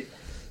year.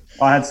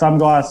 I had some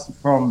guys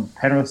from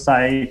Penrith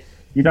say,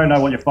 "You don't know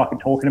what you're fucking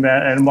talking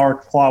about," and my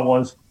reply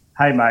was,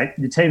 "Hey mate,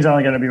 your team's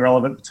only going to be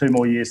relevant for 2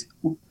 more years.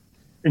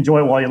 Enjoy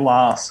it while you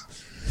last."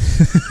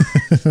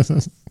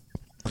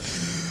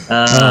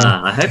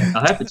 I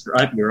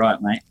hope you're right,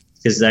 mate.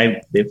 Because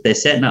if they're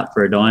setting up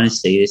for a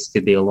dynasty, this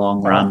could be a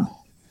long run.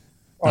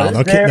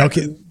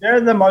 They're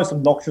the most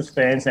obnoxious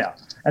fans now,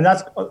 and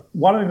that's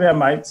one of our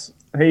mates.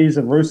 He's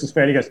a Roosters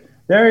fan. He goes,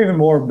 "They're even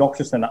more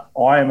obnoxious than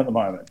I am at the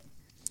moment."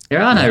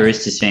 There are no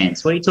Roosters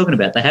fans. What are you talking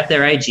about? They have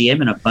their AGM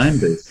in a phone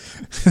booth.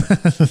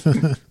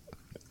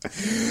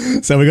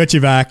 So we got you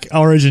back.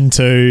 Origin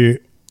 2.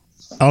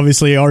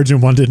 Obviously,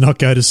 Origin 1 did not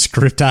go to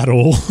script at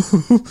all.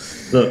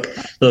 Look,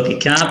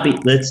 it can't be.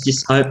 Let's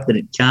just hope that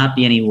it can't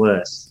be any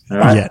worse. All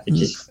right?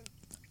 Yeah.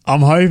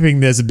 I'm hoping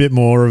there's a bit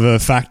more of a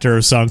factor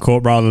of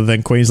Suncorp rather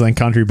than Queensland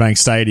Country Bank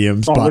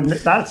Stadiums.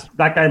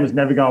 That game is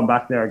never going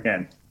back there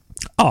again.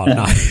 Oh,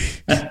 no.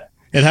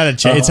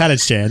 It's had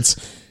its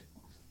chance.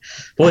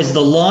 Boys,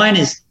 the line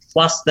is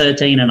plus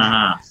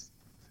 13.5.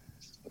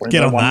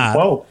 Get on that.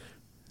 12.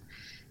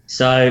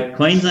 So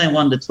Queensland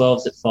 1 to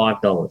 12's at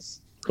 $5.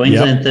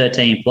 Queensland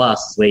 13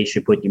 plus is where you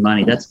should put your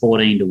money. That's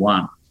 14 to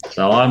 1.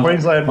 So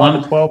Queensland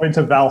 1 to 12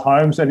 into Val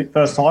Holmes and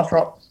first try.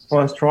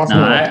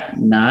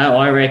 No,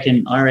 I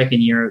reckon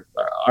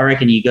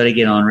you got to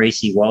get on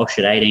Reece Walsh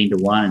at 18 to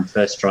 1 in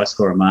first try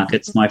scorer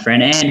markets, my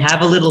friend, and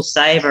have a little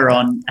saver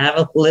on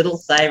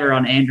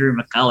Andrew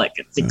McCulloch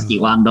at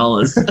 $61.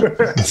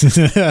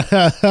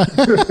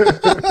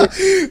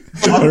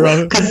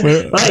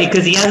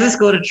 Because he hasn't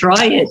scored a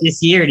try yet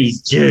this year, and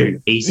he's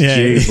due. He's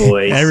due,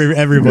 boys.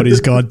 Everybody's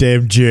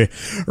goddamn due.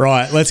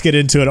 Right, let's get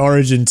into it.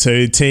 Origin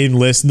 2 team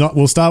list.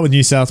 We'll start with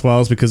New South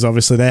Wales because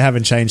obviously they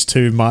haven't changed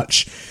too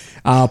much.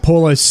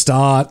 Paulo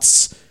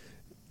starts.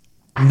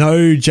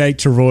 No Jake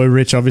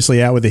Trbojevic,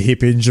 obviously out with a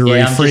hip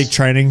injury. Freak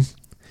training.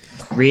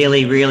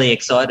 Really, really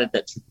excited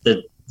that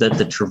the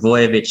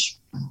Trbojevic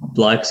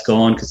bloke's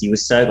gone because he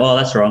was so. Oh,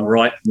 that's wrong.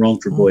 Wrong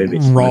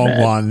Trbojevic. Wrong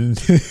one.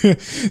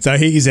 So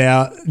he's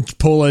out.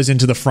 Paulo's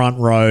into the front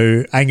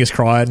row. Angus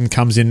Crichton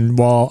comes in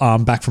while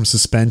back from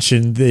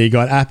suspension. There you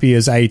got Appy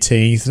as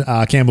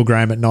 18th. Campbell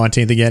Graham at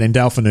 19th again, and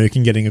Dal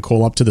Finucane getting a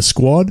call up to the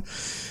squad.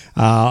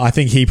 I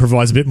think he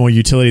provides a bit more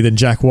utility than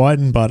Jack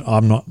Whiten, but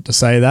I'm not to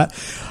say that.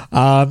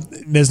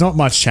 There's not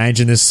much change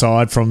in this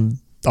side from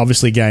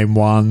obviously Game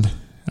 1.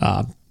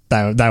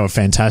 They were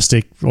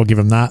fantastic. I'll give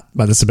them that,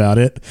 but that's about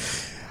it.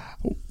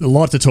 A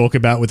lot to talk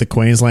about with the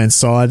Queensland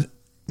side.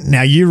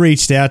 Now, you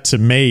reached out to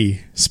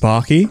me,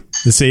 Sparky,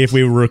 to see if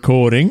we were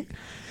recording.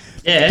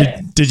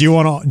 Yeah. Did you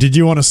want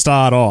to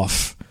start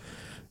off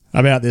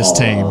about this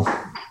team?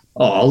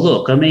 Oh,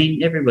 look, I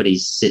mean,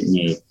 everybody's sitting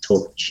there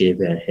talking shit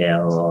about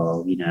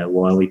how,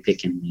 why are we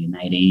picking an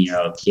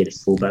 18-year-old kid at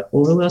fullback?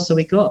 Well, who else have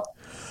we got?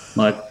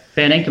 Like,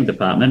 fair income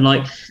department.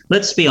 Like,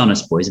 let's be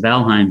honest, boys.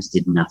 Val Holmes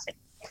did nothing.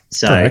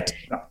 So correct.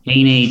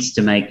 He needs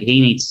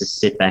to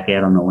sit back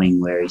out on the wing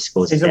where he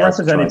scores. He's a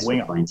representative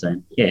winger.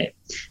 Yeah.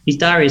 He's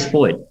Darius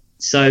Boyd.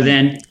 So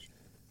then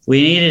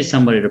we needed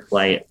somebody to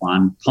play at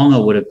 1.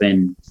 Ponga would have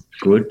been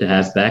good to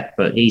have back,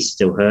 but he's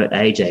still hurt.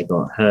 AJ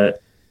got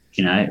hurt.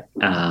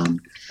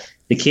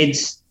 The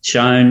kid's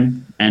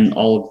shown, and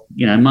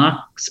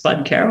Mark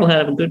Spud Carroll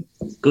had a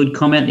good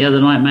comment the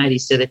other night, mate. He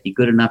said, if you're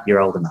good enough, you're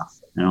old enough.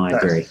 And I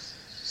agree.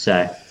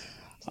 So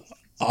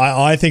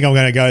I think I'm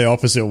going to go the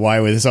opposite way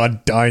with this. I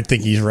don't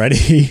think he's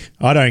ready.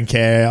 I don't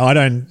care.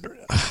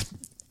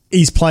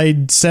 He's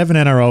played 7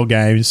 NRL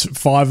games.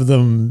 5 of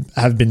them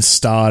have been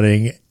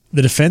starting.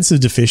 The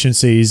defensive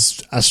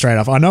deficiencies are straight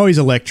up. I know he's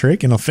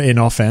electric in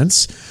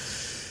offense,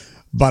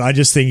 but I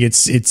just think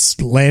it's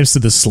lambs to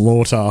the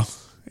slaughter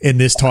in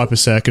this type of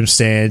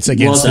circumstance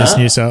against this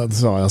New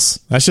South Wales.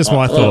 That's just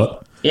my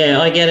thought.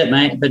 Yeah, I get it,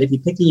 mate. But if you're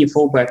picking your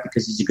fullback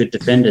because he's a good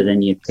defender,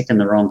 then you're picking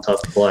the wrong type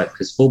of bloke,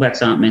 because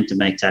fullbacks aren't meant to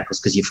make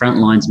tackles, because your front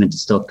line's meant to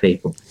stop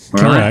people.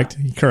 Correct.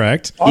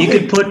 You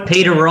could put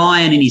Peter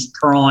Ryan in his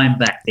prime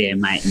back there,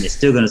 mate, and they're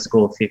still going to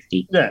score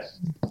 50. Yeah.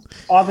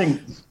 I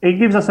think it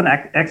gives us an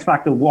X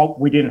factor what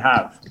we didn't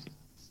have.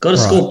 Got to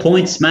score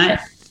points, mate.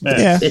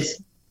 Yeah.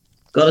 It's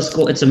got to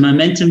score. It's a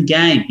momentum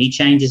game. He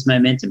changes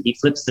momentum. He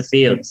flips the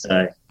field.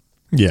 So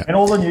yeah. And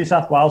all the New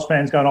South Wales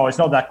fans going, "Oh, it's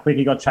not that quick.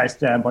 He got chased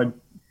down by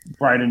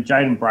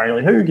Jaden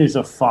Brayley." Who gives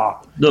a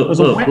fuck? Look, it was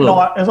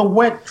a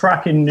wet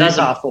track in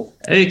Newcastle.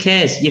 Who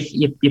cares?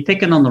 You're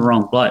picking on the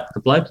wrong bloke. The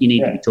bloke you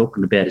need to be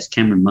talking about is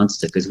Cameron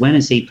Munster, because when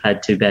has he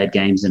had 2 bad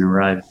games in a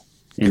row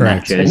in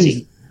that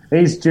jersey?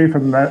 He's due for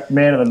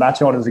man of the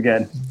match honours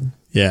again.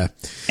 Yeah.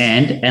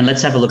 And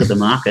let's have a look at the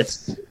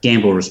markets.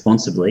 Gamble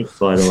responsibly,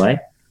 by the way.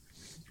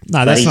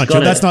 No, that's not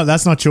true.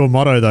 That's not your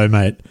motto, though,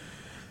 mate.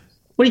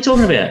 What are you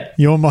talking about?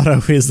 Your motto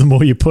is the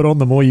more you put on,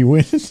 the more you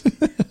win.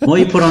 The more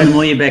you put on, the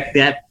more you back,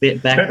 but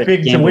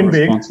big to win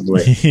big.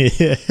 Responsibly.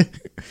 Yeah.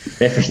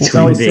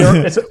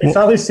 It's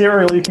only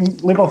cereal. You can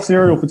live off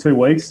cereal for 2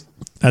 weeks.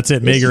 That's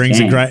it. Meagering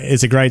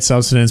is a great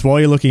substance.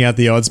 While you're looking at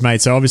the odds, mate,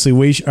 so obviously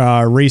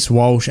Reece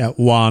Walsh at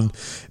 1.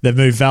 They've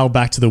moved Val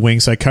back to the wing,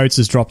 so Coates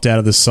has dropped out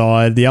of the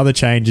side. The other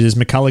changes,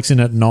 McCulloch's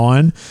in at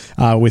 9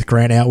 with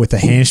Grant out with the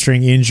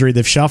hamstring injury.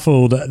 They've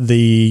shuffled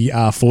the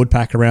forward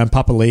pack around.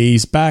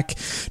 Papali's back.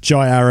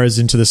 Jai Arrow's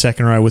into the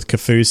second row with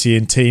Kafusi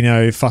and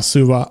Tino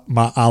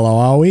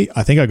Fasuama'alawi.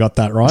 I think I got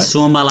that right.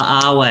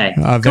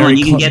 Fasuama'alawi. Come on,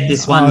 you can get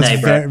this one day,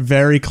 bro.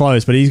 Very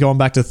close, but he's gone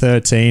back to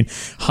 13.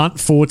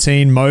 Hunt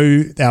 14.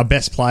 Mo, our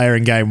best player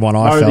in game 1,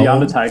 I felt. The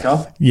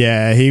Undertaker.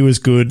 Yeah, he was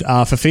good.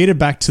 Fafita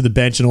back to the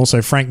bench, and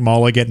also Frank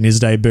Moller getting his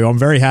debut. I'm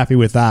very happy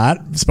with that.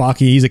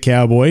 Sparky, he's a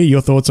cowboy. Your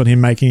thoughts on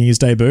him making his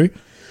debut?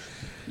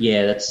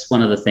 Yeah, that's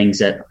one of the things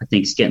that I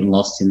think is getting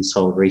lost in this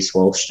whole Reece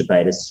Walsh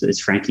debate. It's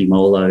Frankie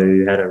Molo,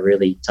 who had a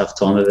really tough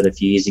time of it a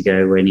few years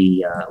ago when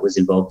he was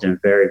involved in a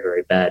very,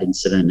 very bad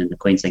incident in the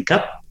Queensland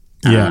Cup.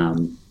 Yeah.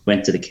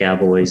 Went to the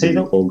Cowboys and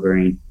Paul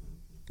Green.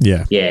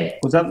 Yeah. Yeah.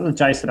 Was that the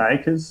Jason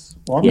Akers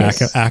one?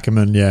 Yes.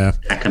 Ackerman, yeah.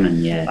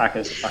 Ackerman, yeah.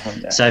 Akers,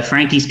 yeah. So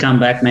Frankie's come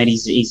back, mate.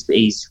 He's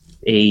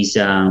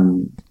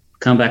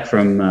come back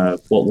from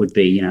what would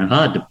be,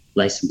 hard to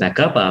lace him back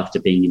up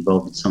after being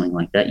involved in something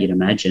like that, you'd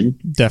imagine.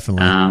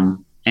 Definitely.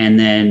 And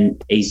then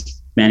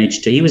he's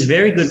managed to. He was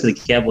very good for the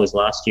Cowboys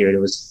last year. It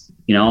was,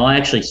 I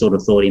actually sort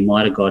of thought he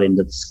might have got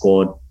into the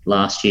squad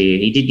last year.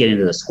 He did get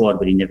into the squad,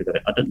 but he never got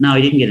it.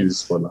 He didn't get into the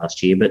squad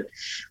last year, but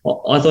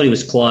I thought he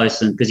was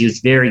close, and because he was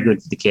very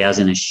good for the Cows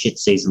in a shit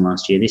season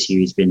last year. This year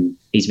he's been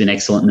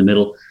excellent in the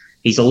middle.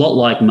 He's a lot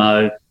like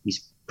Mo. He's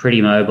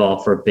pretty mobile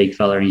for a big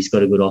fella, and he's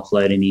got a good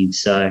offload in him.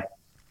 So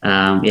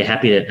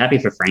happy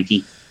for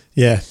Frankie.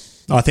 Yeah,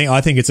 I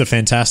think it's a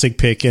fantastic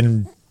pick,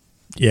 and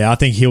yeah, I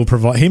think he'll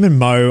provide him and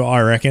Mo,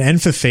 I reckon, and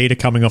Fafita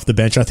coming off the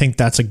bench. I think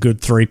that's a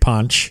good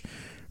 3-punch.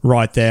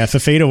 Right there.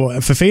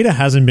 Fafita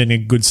hasn't been a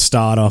good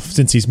starter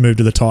since he's moved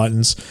to the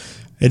Titans.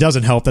 It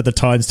doesn't help that the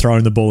Titans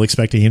throwing the ball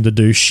expecting him to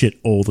do shit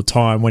all the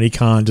time when he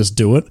can't just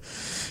do it.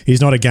 He's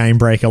not a game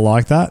breaker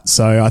like that.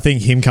 So I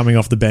think him coming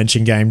off the bench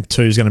in game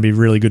 2 is going to be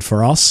really good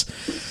for us.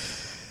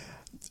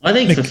 I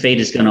think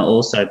Fafita's going to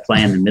also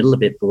play in the middle a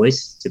bit,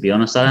 boys, to be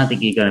honest. I don't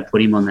think you're going to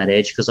put him on that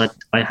edge, because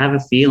I have a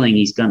feeling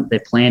their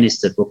plan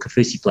is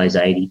Kafusi plays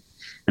 80.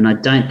 And I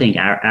don't think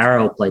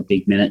Arrow will play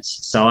big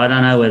minutes. So I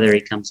don't know whether he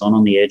comes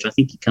on the edge. I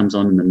think he comes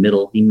on in the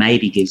middle. He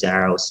maybe gives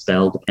Arrow a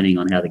spell depending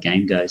on how the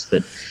game goes.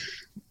 But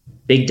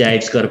Big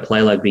Dave's got to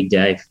play like Big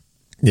Dave.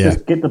 Yeah.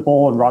 Just get the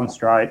ball and run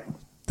straight.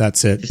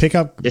 That's it. Pick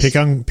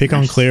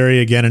on Cleary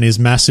again and his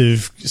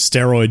massive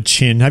steroid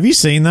chin. Have you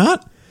seen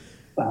that?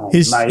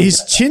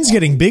 His chin's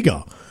getting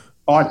bigger.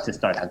 I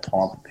just don't have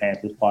time for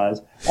Panthers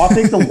players. I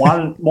think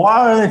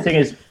my only thing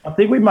is, I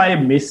think we may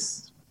have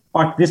missed.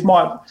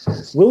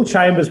 Will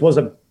Chambers was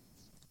I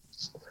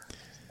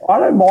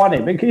don't mind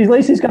him, because at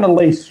least he's going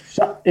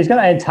to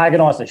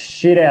antagonise the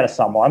shit out of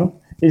someone.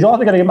 He's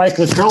either going to make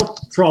a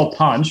throw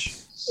punch,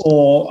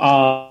 or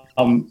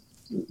one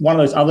of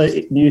those other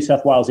New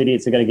South Wales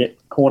idiots are going to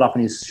get caught up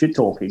in his shit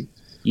talking.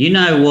 You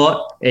know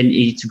what? And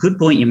it's a good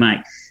point you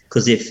make,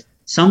 because if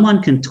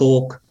someone can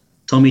talk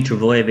Tommy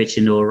Trbojevic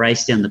into a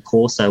race down the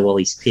Corso while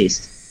he's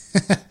pissed,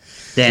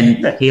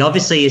 then he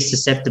obviously is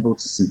susceptible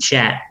to some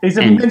chat. He's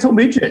a mental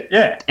midget,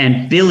 yeah.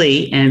 And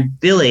Billy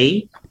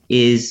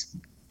is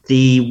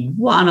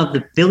one of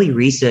the Billy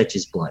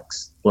researchers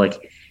blokes.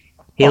 Like,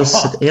 He'll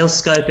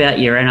scope out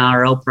your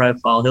NRL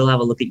profile. He'll have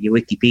a look at your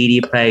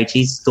Wikipedia page.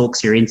 He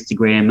stalks your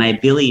Instagram,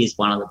 mate. Billy is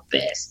one of the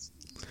best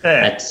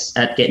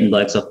at getting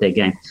blokes off their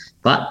game.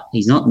 But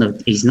he's not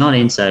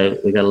in, so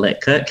we've got to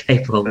let Kurt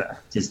Capewell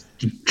just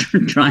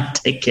try and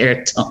take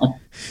care of Tom.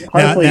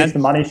 Hopefully he gets the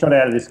money shot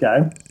out of this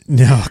game.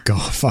 Oh,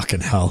 God,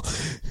 fucking hell.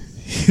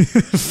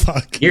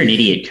 Fuck. You're an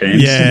idiot,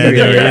 Coombs.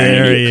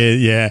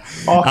 Yeah.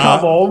 Oh,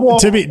 come on.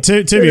 What? To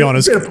be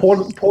honest. A bit of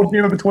Port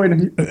humour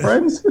between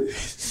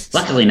friends.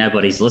 Luckily,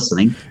 nobody's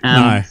listening.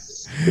 No.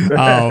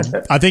 I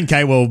think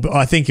Capewell,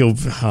 I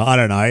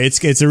don't know.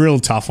 It's a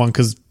real tough one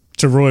because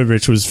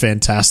Trbojevic was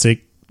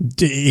fantastic.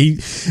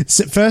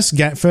 First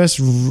set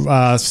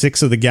of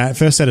six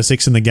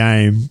in the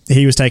game,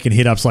 he was taking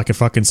hit ups like a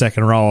fucking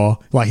second rower.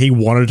 Like he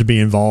wanted to be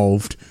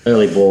involved.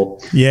 Early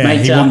ball. Yeah,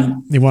 mate,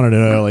 he wanted it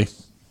early.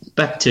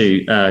 Back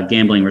to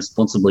gambling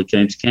responsibly,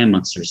 Coombs. Cam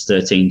Munster is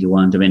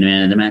 13-1 to win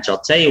man of the match. I'll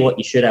tell you what,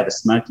 you should have a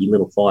smoky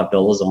little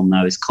 $5 on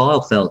though. Is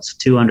Kyle Feldt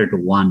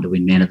 200-1 to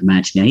win man of the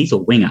match. Now he's a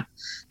winger.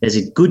 There's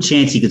a good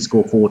chance he could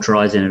score 4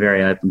 tries in a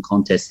very open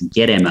contest and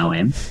get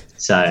MOM.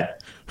 So.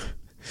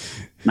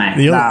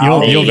 Mate,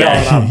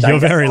 you're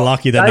very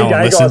lucky that no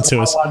one listened to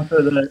us. One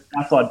for the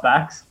outside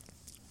backs.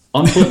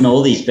 I'm putting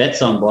all these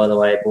bets on, by the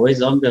way,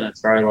 boys. I'm going to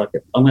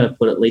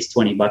put at least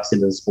 $20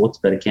 into the sports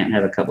bet account and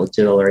have a couple of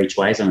 $2 each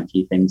ways on a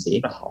few things here.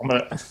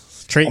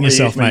 Treating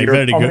yourself, mate.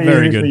 Very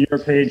good. The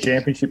European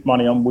Championship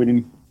money I'm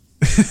winning.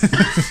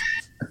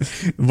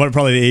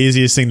 Probably the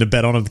easiest thing to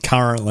bet on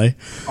currently.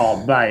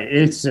 Oh, mate,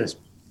 it's just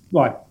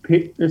like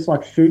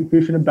shooting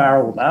fish in a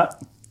barrel with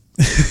that.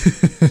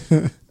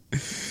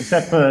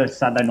 Except for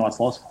Saturday night's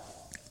loss.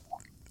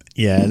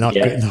 Yeah, not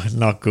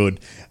good.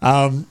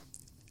 Are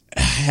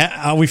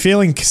we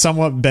feeling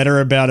somewhat better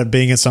about it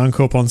being at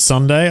Suncorp on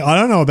Sunday? I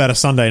don't know about a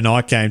Sunday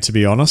night game, to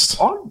be honest.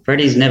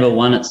 Freddie's never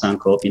won at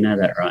Suncorp, you know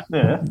that, right?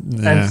 Yeah.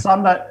 And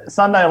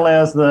Sunday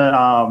allows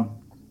the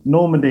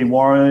Normandy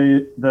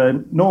Warrior,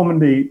 the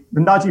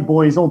Nudgy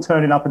boys all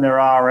turning up in their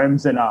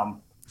RMs and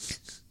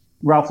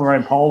Ralph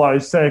Lauren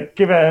polos to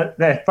give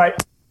their fake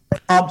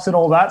pumps and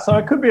all that, so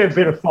it could be a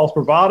bit of false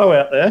bravado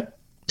out there.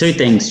 2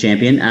 things,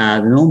 champion.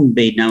 The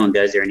Normandy, no one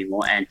goes there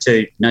anymore, and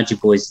 2, Nudgy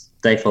boys,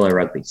 they follow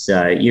rugby.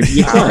 So you're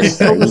close.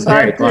 You're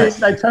very close.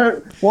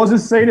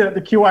 Wasn't seen it at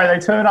the QA. They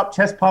turn up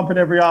chest pumping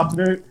every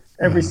afternoon,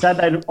 every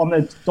Saturday on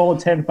their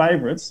 $1.10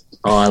 favourites.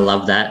 Oh, I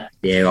love that.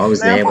 Yeah, I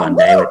was there one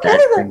day with that.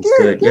 It's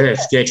good. Yeah,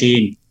 stretch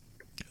in.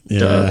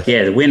 Yeah,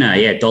 the winner.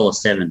 Yeah,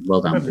 $1.07.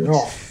 Well done.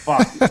 Oh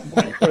fuck!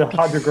 Put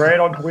 $100,000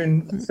 on to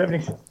win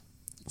 70.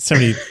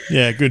 70.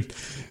 Yeah, good.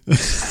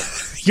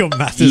 Your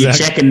math is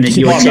checking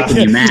your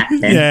math.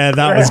 Yeah,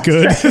 that was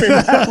good. I think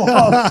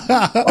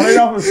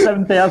that was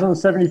 7,000 or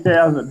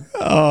 70,000.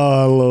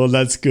 Oh Lord,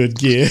 that's good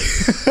gear.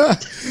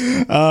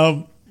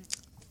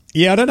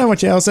 Yeah, I don't know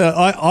much else.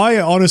 I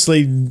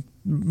honestly,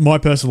 my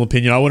personal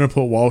opinion, I wouldn't have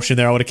put Walsh in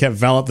there. I would have kept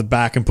Val at the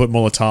back and put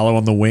Mulatalo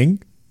on the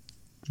wing.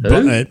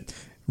 Who?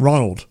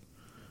 Ronald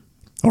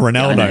or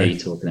Ronaldo. I know who you're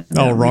talking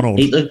about. Ronald.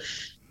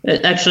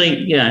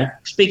 Actually,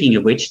 speaking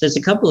of which, there's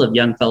a couple of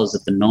young fellas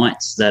at the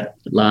Knights that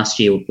last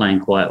year were playing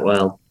quite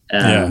well,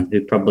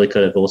 who probably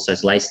could have also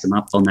laced them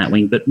up on that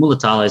wing. But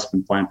Mulatalo's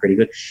been playing pretty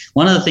good.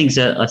 One of the things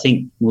that I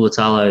think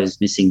Mulatalo is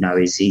missing, though,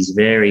 is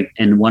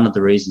and one of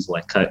the reasons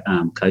why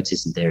Coates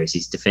isn't there is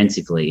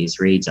defensively, his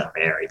reads are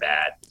very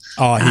bad.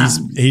 Oh,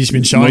 he's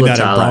been showing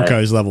that at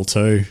Broncos level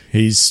too.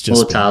 He's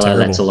just Mulatalo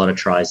lets a lot of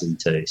tries in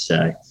too.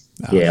 So,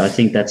 I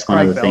think that's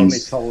one of the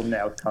things. Told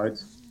now with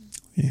Coates.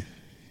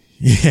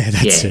 Yeah,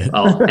 that's it.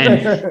 Oh,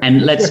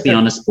 and let's be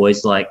honest,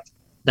 boys,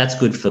 that's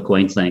good for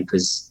Queensland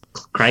because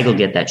Craig will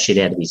get that shit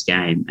out of his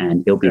game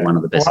and he'll be one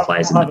of the best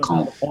players in the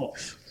comp.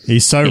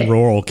 He's so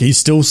raw. He's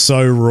still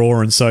so raw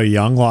and so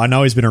young. I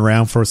know he's been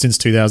around since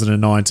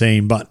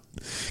 2019, but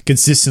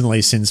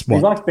consistently since what?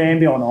 He's like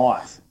Bambi on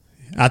ice.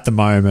 At the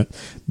moment,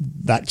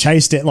 that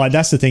chased it.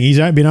 That's the thing. He's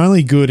been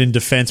only good in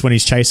defence when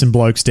he's chasing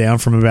blokes down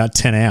from about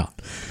 10 out.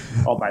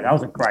 Oh, mate, that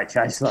was a great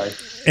chase, though.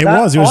 It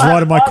was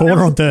right in my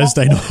corner on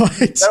Thursday night.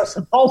 There was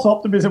some false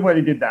optimism when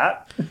he did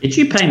that. Did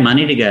you pay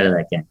money to go to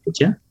that game, did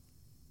you?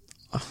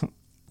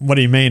 What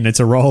do you mean? It's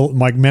a roll.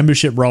 My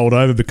membership rolled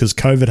over because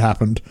COVID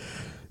happened.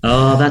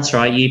 Oh, that's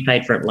right. You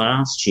paid for it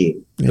last year.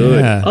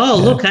 Good. Yeah,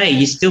 look, hey,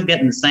 you're still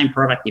getting the same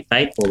product you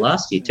paid for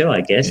last year too,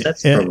 I guess.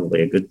 That's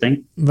probably a good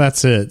thing.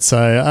 That's it. So,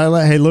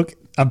 hey, look,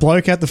 a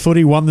bloke at the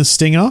footy won the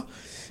Stinger.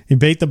 He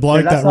beat the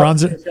bloke that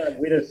runs it.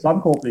 Win at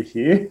Suncorp this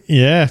year.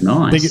 Yeah,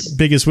 nice.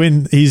 Biggest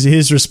win.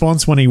 His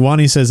response when he won,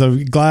 he says,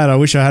 "I'm glad. I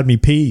wish I had me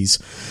peas."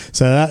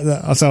 So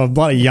a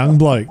bloody young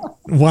bloke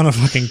won a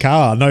fucking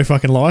car, no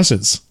fucking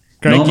license.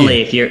 Great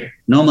normally,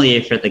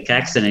 if you're at the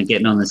Caxton and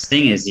getting on the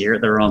Stingers, you're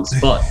at the wrong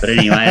spot. But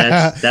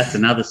anyway, that's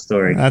another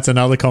story. That's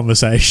another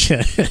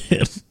conversation.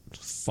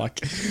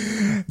 Fuck.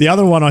 The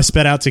other one I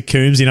spat out to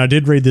Coombs, I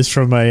did read this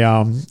from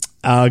a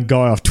guy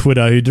off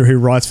Twitter who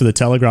writes for the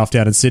Telegraph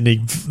down in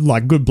Sydney,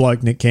 good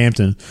bloke Nick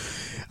Campton.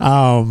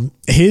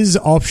 His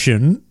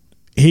option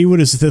he would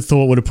have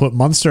thought would have put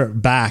Munster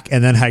at back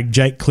and then had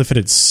Jake Clifford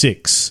at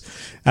 6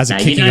 as a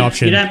kicking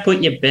option. You don't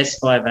put your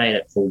best 5'8"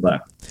 at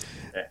fullback.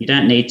 You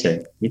don't need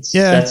to.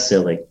 That's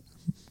silly.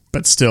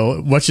 But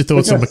still, what's your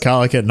thoughts on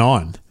McCulloch at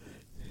 9?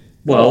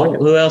 Well,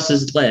 who else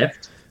is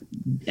left?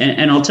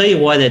 And I'll tell you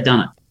why they've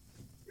done it.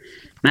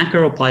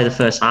 Macca will play the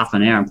first half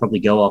an hour and probably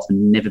go off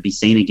and never be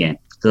seen again.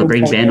 They'll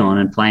bring Ben on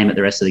and play him at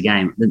the rest of the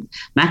game.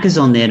 Macca's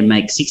on there to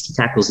make 60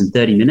 tackles in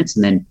 30 minutes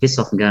and then piss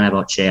off and go and have a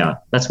hot shower.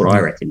 That's what I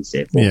reckon he's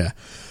there for. Yeah.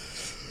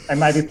 And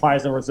maybe play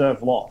as a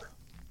reserve lock.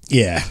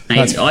 Yeah.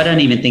 I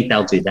don't even think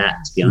they'll do that,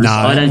 to be honest. No,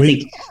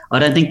 I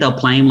don't think they'll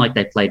play him like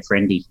they played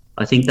Friendy.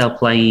 I think they'll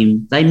play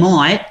him. They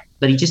might,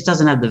 but he just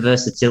doesn't have the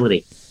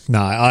versatility.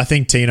 No, I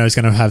think Tino's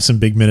going to have some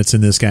big minutes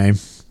in this game.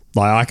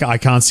 Like I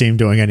can't see him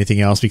doing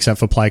anything else except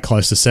for play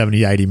close to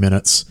 70, 80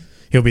 minutes.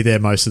 He'll be there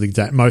most of the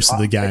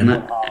game.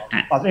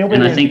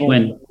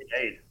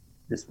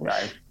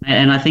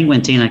 And I think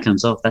when Tino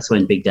comes off, that's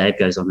when Big Dave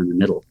goes on in the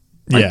middle.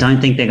 I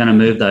don't think they're going to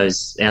move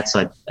those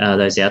outside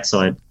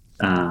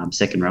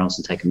second rows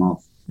and take them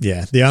off.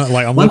 Yeah,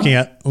 I'm looking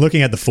at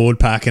the forward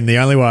pack, and the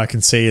only way I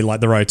can see like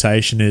the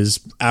rotation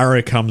is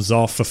Arrow comes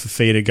off for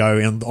Fifita to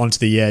go onto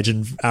the edge,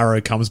 and Arrow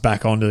comes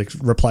back on to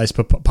replace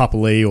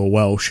Papali'i or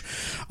Welsh.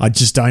 I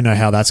just don't know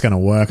how that's going to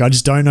work. I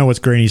just don't know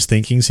what Greeny's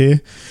thinking's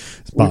here.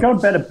 We've got a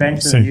better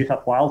bench than the New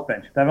South Wales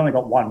bench. They've only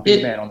got one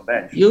big man on the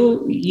bench.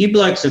 You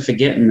blokes are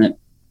forgetting that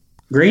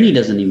Greeny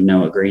doesn't even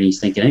know what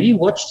Greeny's thinking. Have you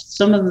watched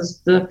some of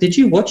the? Did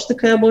you watch the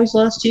Cowboys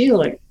last year?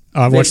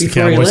 I watched the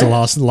Cowboys the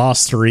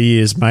last 3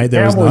 years, mate.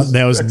 There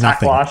was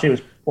nothing. Last year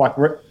was like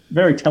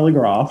very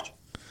telegraphed.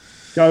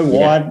 Go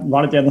wide,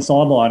 run it down the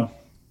sideline.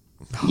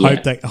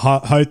 Hope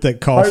that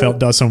Kyle Felt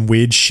does some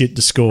weird shit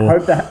to score.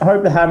 Hope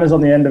the hammer's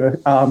on the end of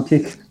a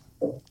kick.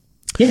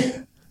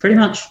 Yeah, pretty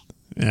much.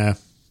 Yeah.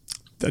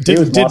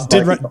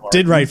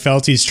 Did Ray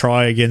Felty's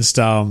try against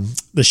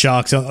the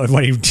Sharks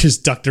when he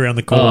just ducked around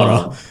the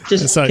corner?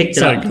 Just picked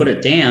it up and put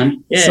it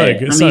down. Yeah,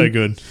 so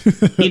good.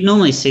 You'd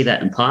normally see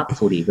that in park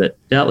footy, but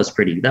that was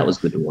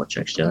good to watch,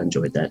 actually. I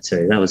enjoyed that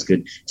too. That was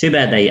good. Too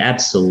bad they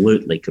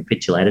absolutely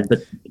capitulated. But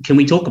can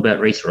we talk about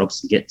Reece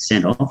Robson getting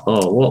sent off?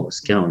 Oh, what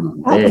was going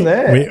on there? Happened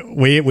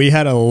there? We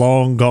had a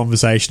long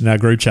conversation in our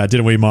group chat,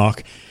 didn't we,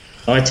 Mark?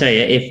 I tell you,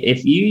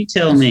 if you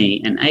tell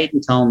me, and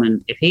Aiden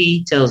Tolman, if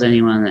he tells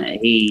anyone that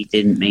he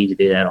didn't mean to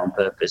do that on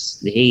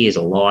purpose, he is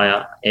a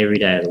liar every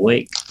day of the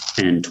week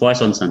and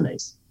twice on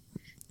Sundays.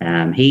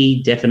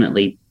 He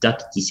definitely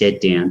ducked his head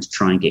down to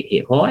try and get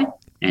hit high,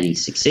 and he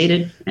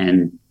succeeded,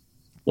 and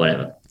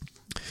whatever.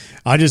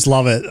 I just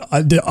love it.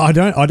 I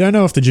don't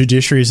know if the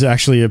judiciary has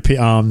actually put a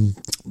charge.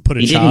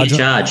 He didn't get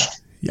charged.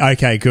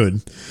 Okay,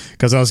 good.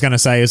 Because I was going to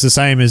say it's the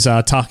same as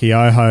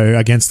Takioho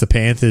against the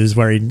Panthers,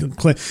 where he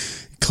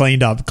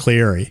cleaned up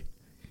Cleary.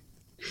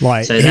 So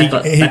that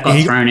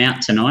got thrown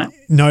out tonight?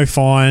 No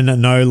fine,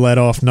 no let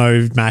off,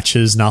 no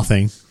matches,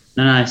 nothing.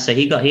 No. So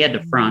he had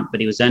the front, but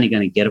he was only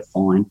going to get a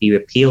fine. He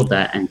appealed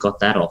that and got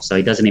that off, so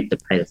he doesn't have to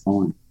pay the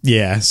fine.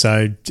 Yeah,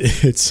 so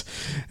it's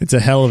a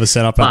hell of a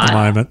setup at the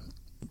moment.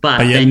 But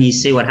then you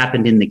see what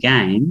happened in the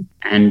game,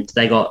 and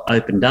they got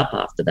opened up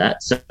after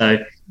that. So,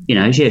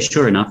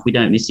 sure enough, we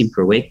don't miss him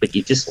for a week, but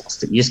you just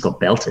lost it. You just got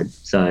belted.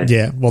 So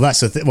yeah, well, that's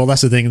the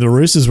thing. The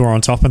Roosters were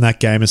on top in that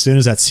game. As soon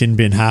as that sin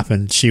bin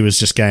happened, she was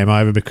just game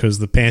over because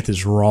the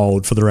Panthers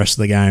rolled for the rest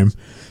of the game.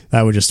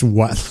 They were just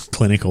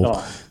clinical.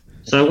 Oh.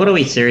 So what do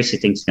we seriously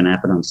think is going to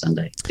happen on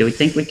Sunday? Do we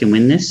think we can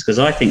win this? Because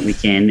I think we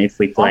can if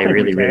we play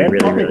really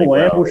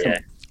well. Yeah.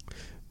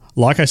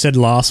 Like I said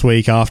last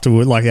week after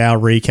like our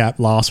recap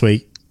last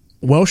week,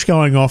 Welsh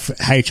going off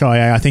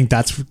HIA, I think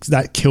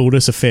that killed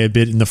us a fair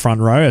bit in the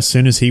front row. As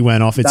soon as he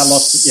went off,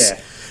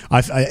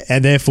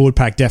 and their forward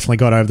pack definitely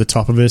got over the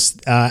top of us.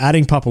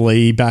 Adding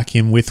Papali'i back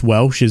in with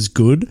Welsh is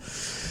good.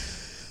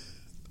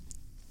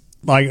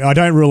 Like, I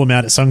don't rule him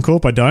out at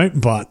Suncorp, I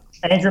don't, but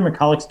Andrew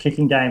McCulloch's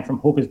kicking game from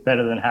hook is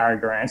better than Harry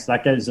Grant's. So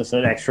that gives us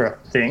an extra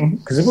thing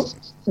because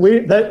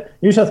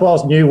New South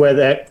Wales knew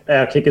where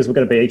our kickers were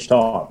going to be each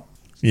time.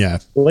 Yeah.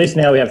 At least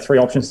now we have 3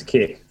 options to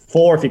kick.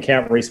 4 if you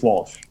count Reece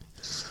Walsh.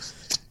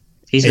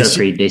 He's got a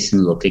pretty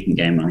decent little kicking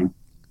game on him.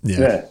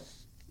 Yeah.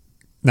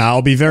 No,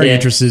 I'll be very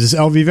interested.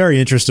 I'll be very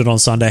interested on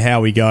Sunday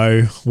how we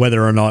go,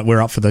 whether or not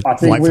we're up for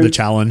the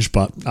challenge.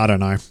 But I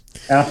don't know.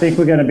 And I think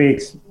we're going to be.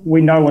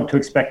 We know what to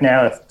expect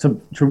now.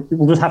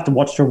 We'll just have to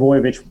watch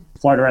Trbojevic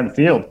float around the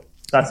field.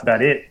 That's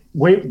about it.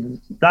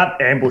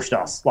 That ambushed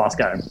us last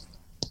game.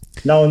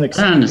 No one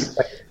expected.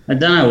 I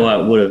don't know why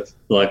it would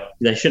have.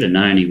 They should have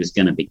known he was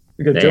going to be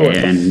there,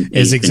 and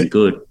he's been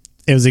good.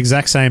 It was the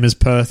exact same as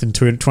Perth in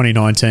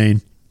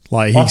 2019.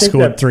 Like, he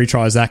scored 3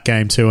 tries that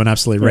game too and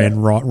absolutely ran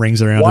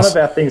rings around us.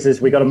 One of our things is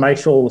we got to make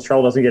sure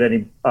Latrell doesn't get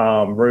any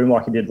room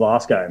like he did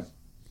last game.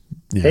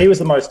 Yeah. He was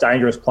the most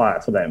dangerous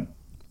player for them.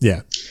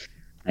 Yeah.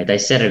 They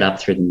set it up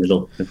through the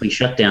middle. If we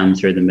shut down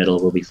through the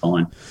middle, we'll be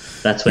fine.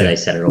 That's where they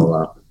set it all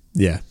up.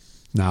 Yeah.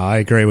 No, I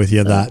agree with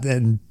you that.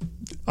 And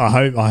I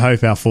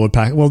hope our forward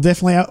pack... Well,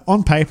 definitely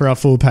on paper, our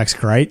forward pack's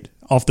great.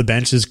 Off the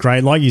bench is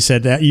great. Like you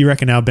said, you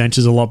reckon our bench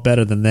is a lot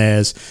better than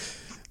theirs.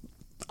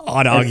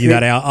 I'd argue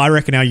that I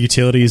reckon our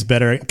utility is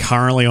better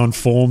currently on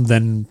form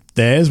than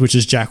theirs, which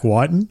is Jack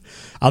Whiten.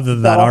 Other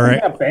than that, I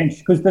reckon our bench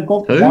because they've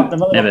got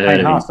Never heard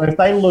of him. So if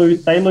they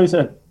lose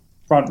a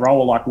front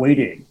rower like we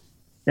did,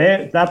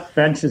 that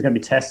bench is going to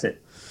be tested.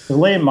 Because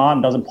Liam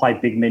Martin doesn't play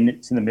big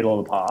minutes in the middle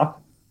of the park.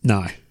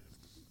 No.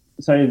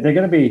 So they're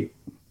going to be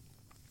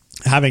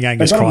having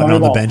Angus Crichton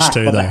on the bench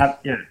too, though.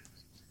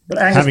 But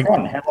Angus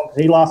Crichton, how long does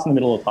he last in the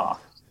middle of the park?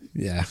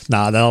 Yeah,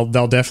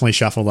 they'll definitely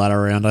shuffle that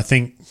around. I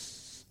think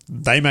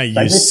they may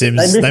use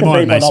Sims. They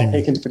might make not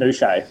picking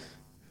Finuchet.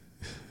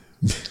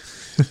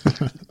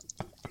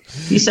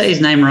 You say his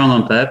name wrong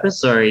on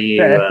purpose, or are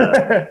you?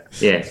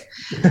 Yeah.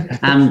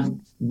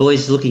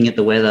 Boys, looking at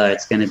the weather,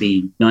 it's going to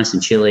be nice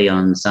and chilly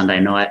on Sunday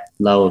night.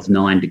 Low of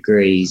 9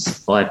 degrees,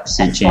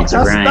 5% chance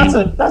of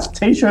rain. That's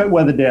t-shirt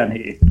weather down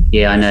here.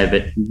 Yeah, I know,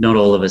 but not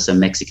all of us are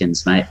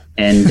Mexicans, mate.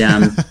 And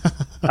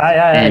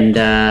hey.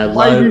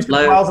 Low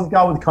Wales is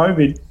going with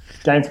COVID.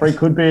 Game 3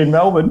 could be in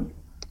Melbourne.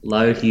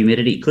 Low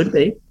humidity could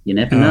be. You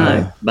never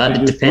know.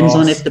 But it depends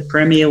on if the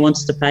Premier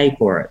wants to pay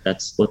for it.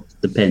 That's what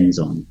depends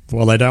on.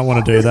 Well, they don't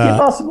want to do that.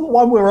 Give us the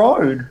one we're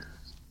owed.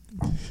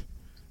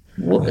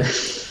 What?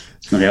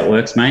 That's not how it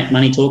works, mate.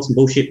 Money talks and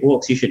bullshit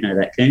walks. You should know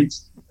that,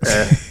 Coombs.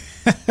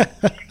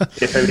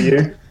 Get over to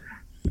you.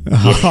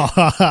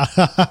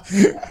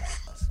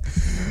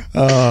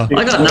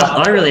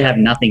 I really have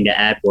nothing to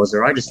add,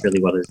 Wazzer. I just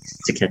really wanted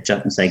to catch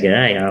up and say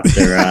g'day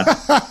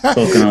after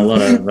talking a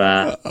lot of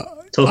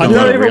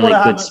really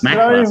good smack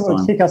last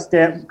time. Kick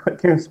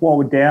us while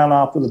we're down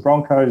after the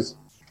Broncos.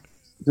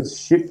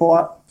 Just shit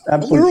fight.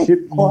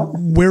 Absolute fight.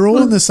 We're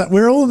all in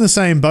the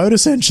same boat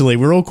essentially.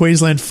 We're all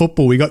Queensland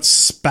football. We got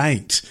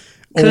spanked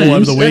all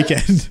over the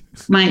weekend.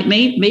 Mate,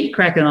 me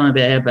cracking on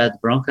about how bad the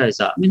Broncos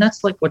are. I mean,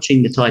 that's like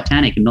watching the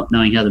Titanic and not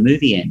knowing how the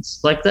movie ends.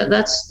 Like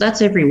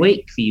that's every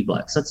week for you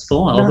blokes. That's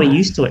fine. No. We're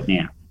used to it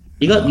now.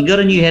 You got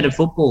a new head of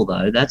football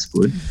though. That's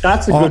good.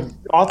 That's a good.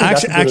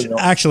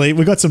 Actually,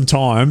 we got some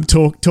time.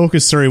 Talk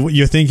us through what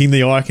you're thinking.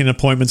 The Eichen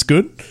appointment's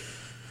good.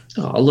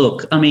 Oh,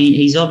 look, I mean,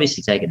 he's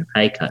obviously taken a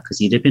pay cut because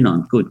he'd have been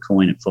on good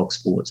coin at Fox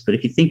Sports. But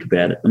if you think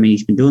about it, I mean,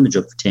 he's been doing the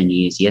job for 10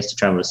 years. He has to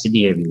travel to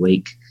Sydney every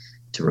week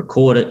to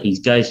record it. He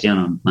goes down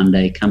on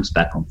Monday, comes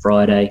back on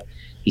Friday.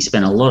 He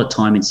spent a lot of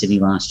time in Sydney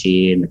last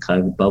year in the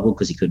COVID bubble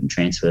because he couldn't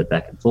transfer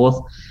back and forth.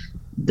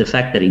 The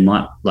fact that he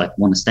might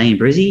want to stay in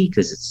Brizzy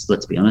because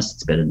let's be honest,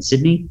 it's better than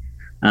Sydney.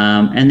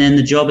 And then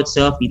the job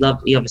itself, he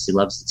obviously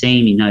loves the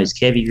team. He knows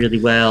Kevy really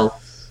well,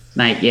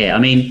 mate. Yeah, I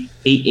mean,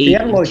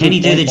 can he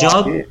do the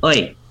job?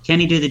 Oi, can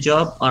he do the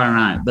job? I don't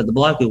know, but the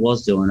bloke who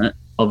was doing it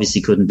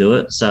obviously couldn't do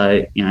it.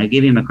 So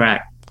give him a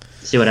crack,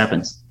 see what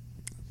happens.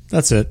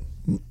 That's it.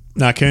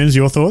 Now, Kearns,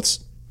 your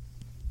thoughts?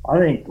 I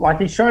think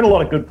he showed a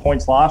lot of good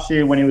points last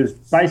year when he was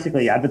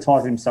basically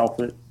advertising himself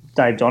at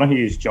Dave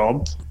Donohue's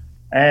job.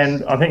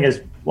 And I think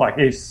is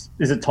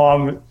it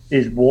time?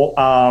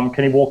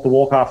 Can he walk the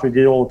walk after he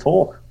did all the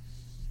talk?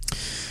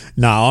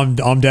 No,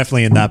 I'm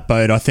definitely in that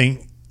boat. I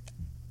think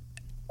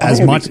as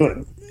much.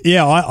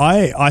 Yeah,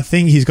 I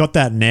think he's got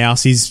that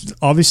nous. He's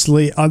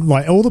obviously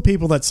like all the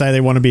people that say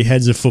they want to be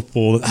heads of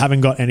football that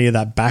haven't got any of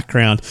that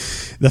background.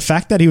 The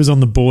fact that he was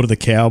on the board of the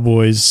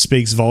Cowboys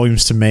speaks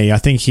volumes to me. I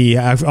think he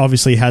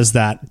obviously has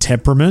that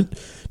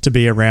temperament to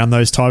be around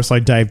those types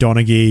like Dave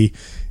Donaghy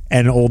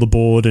and all the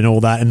board and all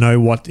that and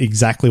know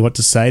exactly what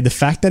to say. The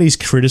fact that he's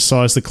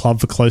criticised the club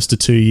for close to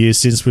 2 years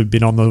since we've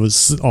been on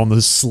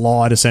the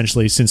slide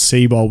essentially since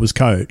Seabold was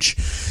coach.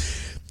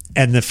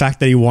 And the fact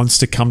that he wants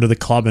to come to the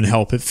club and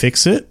help it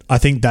fix it, I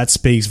think that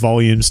speaks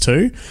volumes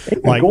too.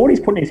 Gordy's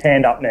putting his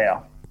hand up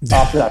now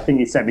after that thing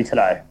he sent me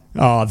today.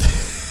 Oh,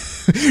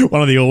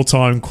 one of the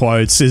all-time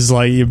quotes is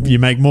like, you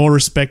make more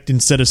respect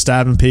instead of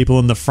stabbing people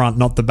in the front,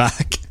 not the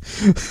back.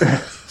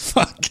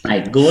 Fuck.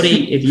 Hey,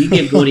 Gordy, if you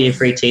give Gordy a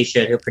free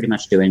T-shirt, he'll pretty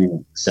much do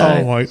anything.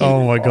 So,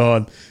 oh my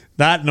God.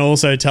 That and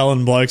also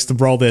telling blokes to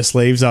roll their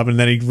sleeves up and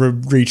then he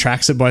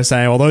retracts it by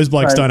saying, well, those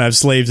blokes don't have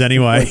sleeves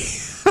anyway.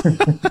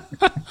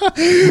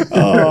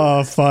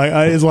 Oh, fuck.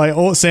 It's like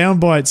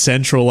soundbite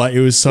central. Like,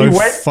 it was so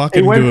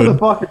fucking good. He went for the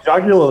fucking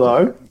jugular,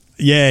 though.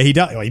 Yeah, he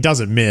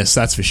doesn't miss,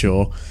 that's for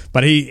sure.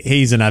 But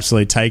he's an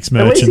absolute takes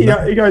merchant.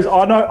 At least he goes,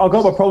 I know, I've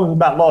got my problem with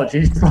Matt Lodge.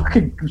 He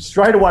fucking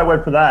straight away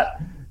went for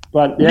that.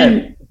 But,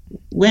 yeah.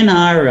 When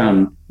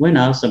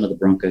are some of the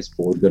Broncos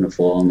board going to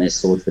fall on their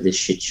sword for this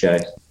shit show?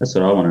 That's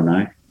what I want to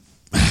know.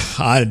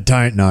 I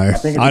don't know.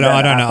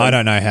 I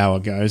don't know how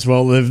it goes.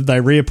 Well,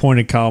 they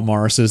reappointed Carl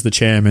Morris as the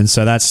chairman,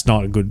 so that's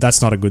not a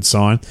good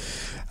sign.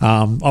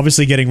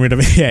 Obviously, getting rid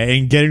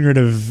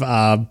of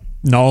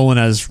Nolan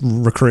as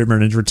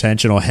recruitment and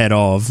retention or head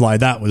of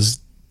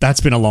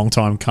that's been a long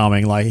time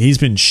coming. Like, he's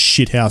been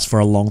shithouse for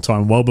a long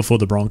time, well before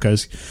the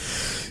Broncos.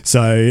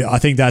 So I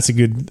think that's a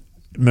good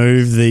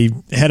move. The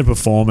head of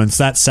performance,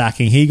 that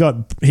sacking, he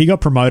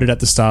got promoted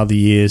at the start of the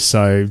year,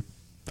 so.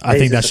 I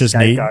think that's just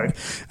neat. I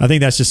think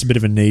that's just a bit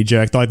of a knee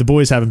jerk. Like, the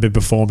boys haven't been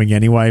performing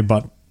anyway,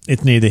 but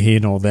it's neither here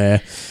nor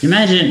there.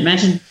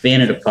 Imagine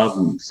being at a pub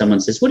and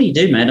someone says, "What do you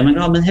do, mate?" I'm like,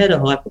 "I'm the head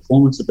of high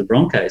performance at the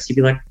Broncos." You'd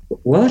be like,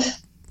 "What?"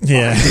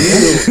 Yeah.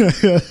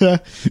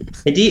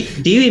 Do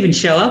you even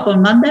show up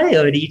on Monday,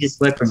 or do you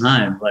just work from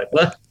home? Like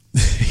what?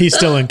 he's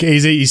still in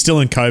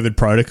COVID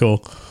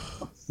protocol.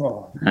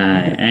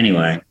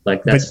 Anyway,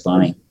 like that's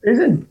funny.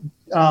 Isn't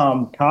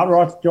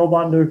Cartwright's job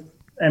under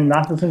and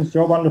Matheson's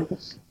job under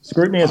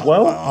scrutiny as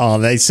well? Oh,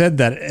 they said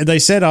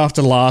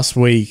after last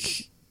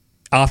week,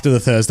 after the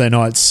Thursday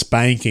night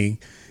spanking,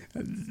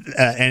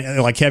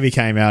 and like Kevy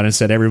came out and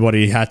said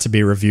everybody had to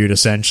be reviewed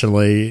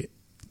essentially.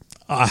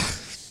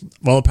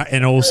 Well,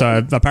 and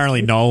also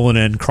apparently Nolan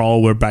and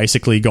Kroll were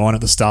basically gone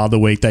at the start of the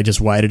week. They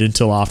just waited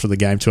until after the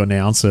game to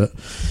announce it.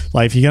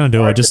 Like, if you're going to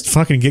do it, just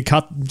fucking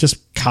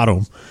just cut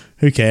them.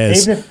 Who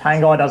cares? Even if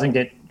Pangai doesn't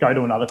go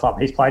to another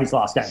club, he's played his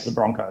last game for the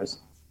Broncos.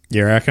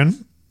 You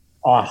reckon?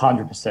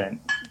 100%.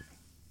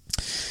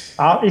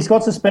 He's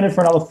got suspended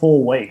for another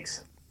 4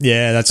 weeks.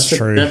 Yeah, that's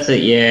true. That's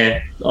it.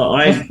 Yeah,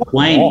 Uncle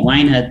Wayne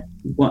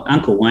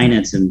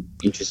had some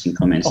interesting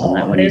comments on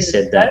that when he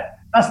said that.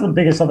 That's the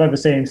biggest I've ever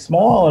seen him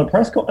smile at a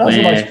press conference.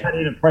 That's the most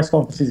candid a press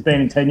conference he's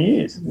been in 10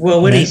 years.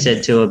 Well, when he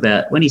said to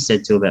about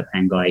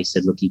Pangai, he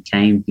said, "Look, he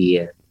came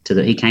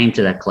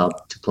to that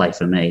club to play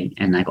for me,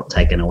 and they got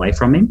taken away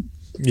from him."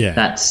 Yeah,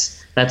 that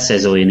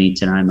says all you need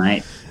to know,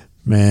 mate.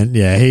 Man,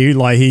 yeah, he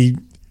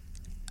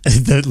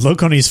the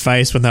look on his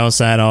face when they were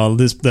saying,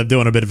 they're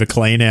doing a bit of a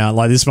clean out.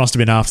 Like, this must have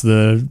been after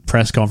the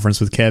press conference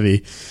with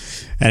Kevy.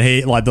 And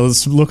he, like,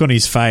 the look on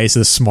his face,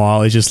 the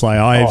smile, he's just like,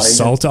 I've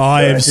salted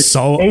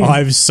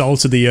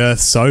the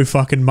earth so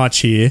fucking much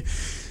here.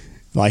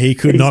 Like, he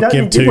could not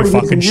give two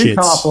fucking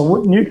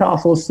shits.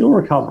 Newcastle is still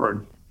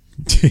recovering.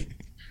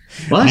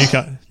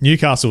 What?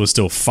 Newcastle was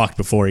still fucked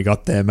before he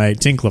got there, mate.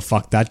 Tinkler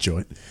fucked that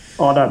joint.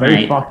 Oh, no,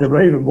 he fucked him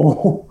even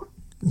more.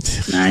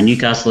 No,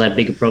 Newcastle have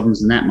bigger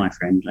problems than that, my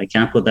friend. I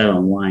can't put that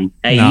on Wayne.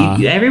 Hey, nah.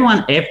 you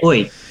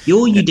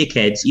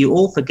dickheads, you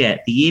all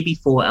forget the year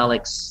before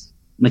Alex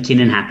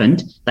McKinnon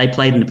happened, they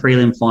played in the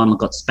prelim final,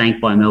 got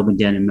spanked by Melbourne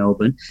down in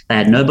Melbourne. They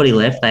had nobody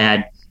left. They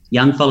had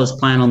young fellas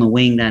playing on the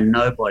wing. They had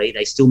nobody.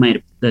 They still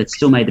made the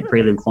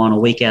prelim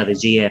final week out of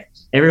the GF.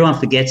 Everyone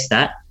forgets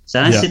that.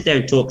 So don't sit there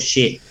and talk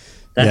shit.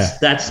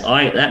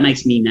 That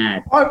makes me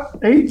mad. I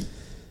think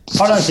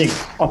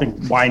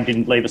Wayne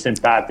didn't leave us in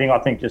bad thing. I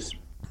think just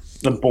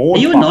the board.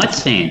 Are you a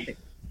Knights fan?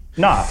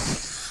 No.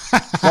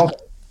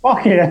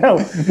 Fucking hell.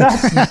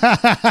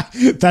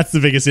 That's the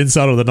biggest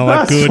insult of the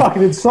night. That's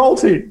fucking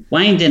insulting.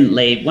 Wayne didn't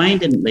leave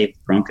the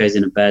Broncos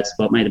in a bad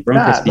spot, mate. The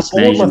Broncos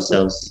mismanaged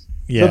themselves.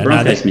 Yeah, the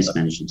Broncos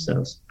mismanaged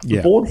themselves.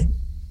 The board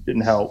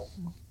didn't help.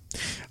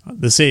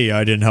 The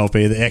CEO didn't help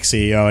either. The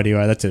ex-CEO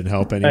anyway, that didn't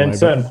help anyway. And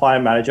certain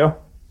player manager.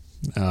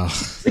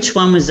 Which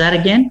one was that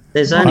again?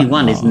 There's only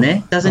one, isn't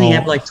there? Doesn't he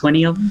have like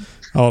 20 of them?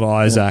 Old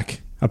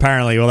Isaac.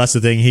 Apparently, well, that's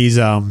the thing. He's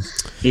been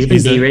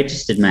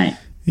deregistered, mate.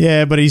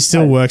 Yeah, but he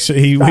still works.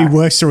 He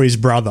works through his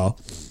brother.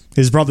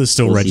 His brother's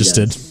still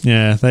registered.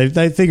 Yeah,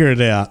 they figure it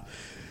out.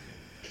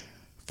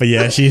 But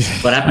yeah,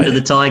 What happened to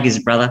the Tigers,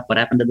 brother? What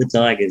happened to the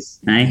Tigers?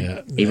 Hey,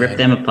 yeah, he ripped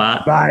them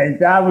apart.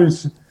 Mate, I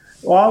was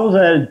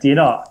at a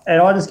dinner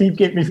and I just keep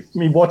getting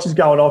me watches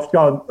going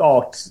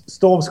off.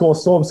 Storm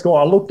score.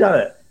 I looked at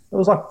it. It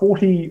was like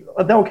 40.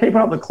 They were keeping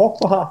up the clock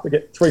for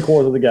three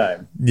quarters of the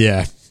game.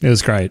 Yeah, it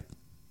was great.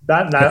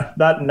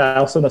 That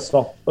Nelson Nass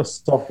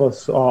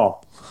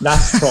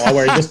try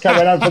where he just came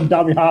out from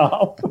dummy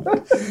half.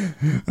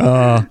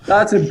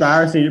 That's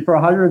embarrassing for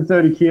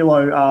 130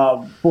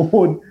 kilo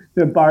board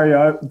to bury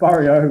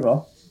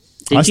over.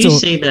 Did you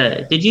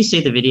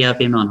see the video of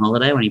him on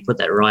holiday when he put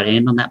that right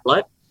hand on that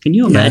bloke? Can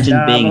you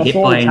imagine being hit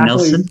by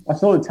Nelson? I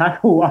saw the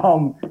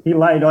tackle. He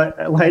laid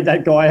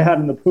that guy out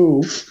in the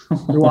pool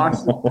who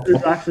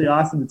actually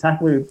asked him to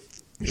tackle him.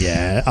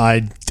 Yeah,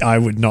 I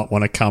would not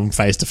want to come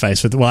face to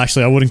face with. Well,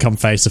 actually, I wouldn't come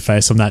face to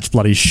face. I'm that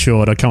bloody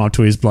short. I'd come up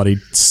to his bloody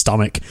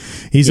stomach.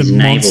 He's a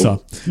monster.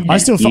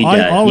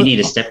 Yeah, you need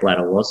a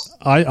stepladder, was.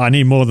 I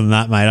need more than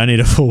that, mate. I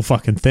need a full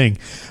fucking thing.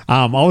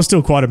 I was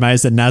still quite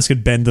amazed that Naz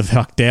could bend the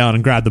fuck down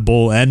and grab the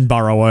ball and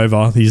burrow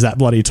over. He's that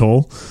bloody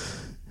tall.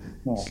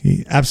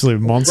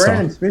 Absolute monster.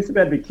 Brandon Smith's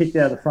about to be kicked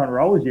out of the front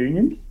rowers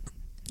union.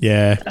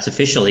 Yeah, that's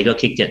official. He got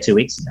kicked out 2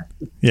 weeks ago.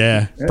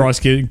 Yeah. Bryce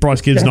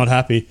Gibbs not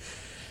happy.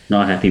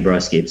 Not happy,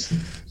 Bryce Gibbs.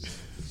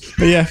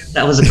 But yeah,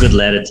 that was a good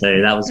letter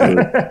too. That was good.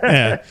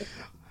 Yeah,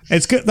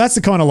 it's good. That's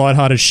the kind of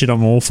lighthearted shit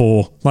I'm all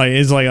for. Like,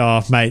 it's like,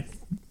 oh mate,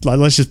 like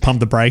let's just pump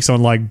the brakes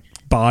on like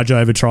barge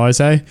over tries.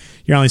 Hey,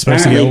 you're only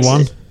supposed to get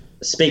one.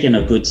 Speaking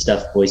of good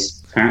stuff, boys.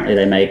 Apparently,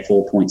 they made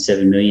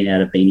 $4.7 million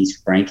out of beanies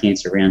for brain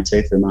cancer round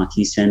 2 for the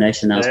Marquise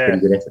Foundation. That was pretty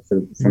good effort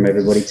from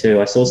everybody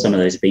too. I saw some of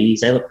those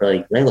beanies. They look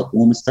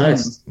warm as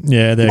toast.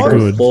 Yeah, they're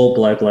good. Bald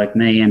bloke like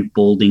me and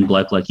balding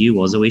bloke like you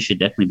was. We should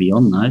definitely be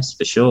on those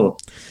for sure.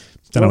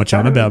 Don't know what you're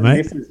on about,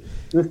 mate.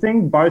 The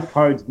thing both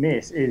codes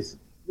miss is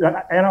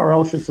that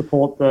NRL should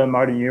support the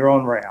motor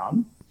neuron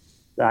round.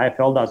 The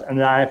AFL does, and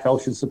the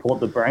AFL should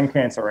support the brain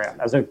cancer round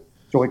as a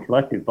joint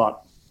collective,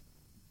 but.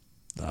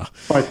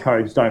 Both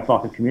codes don't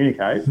fucking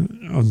communicate.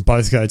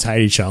 Both codes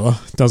hate each other.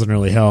 Doesn't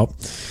really help.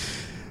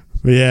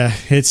 But yeah,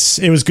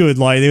 it was good.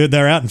 Like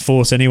they're out in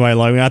force anyway.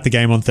 Like we were at the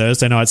game on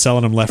Thursday night,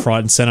 selling them left, right,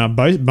 and centre.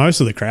 Most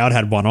of the crowd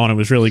had one on. It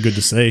was really good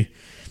to see.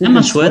 How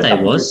much were they?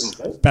 Was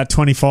about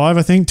 25,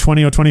 I think,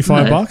 20 or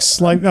 25 bucks.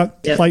 Like,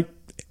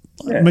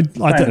 Yep.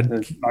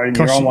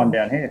 You're on one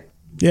down here.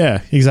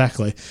 Yeah,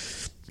 exactly.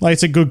 Like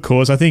it's a good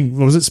cause. I think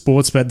was it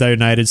Sportsbet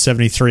donated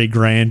 73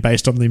 grand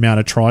based on the amount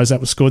of tries that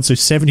was scored. So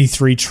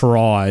 73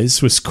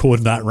 tries were scored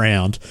in that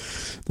round.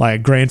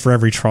 Like $1,000 for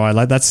every try.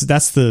 Like that's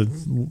the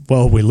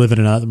world we're living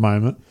in at the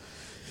moment.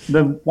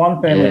 The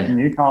one family from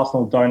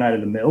Newcastle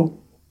donated $1 million.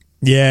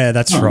 Yeah,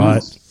 that's right.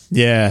 Nice.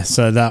 Yeah,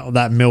 so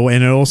that mill,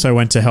 and it also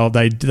went to help.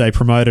 They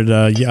promoted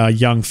a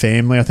young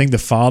family. I think the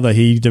father,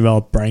 he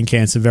developed brain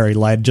cancer very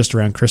late, just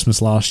around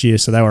Christmas last year.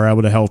 So they were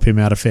able to help him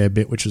out a fair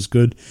bit, which was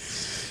good.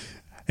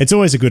 It's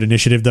always a good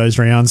initiative, those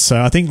rounds.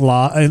 So I think,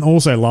 and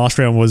also last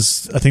round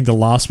was, I think the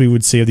last we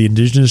would see of the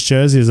Indigenous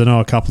jerseys. I know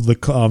a couple of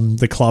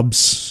the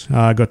clubs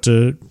got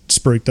to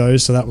spruik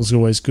those, so that was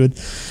always good.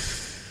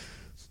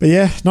 But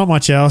yeah, not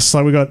much else.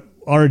 Like we got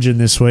Origin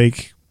this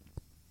week.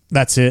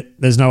 That's it.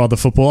 There's no other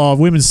football. Oh,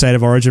 Women's State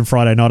of Origin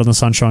Friday night on the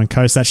Sunshine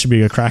Coast. That should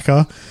be a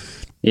cracker.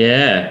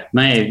 Yeah,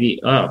 mate.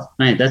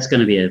 That's going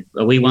to be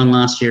we won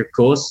last year, of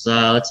course.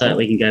 Let's hope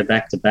we can go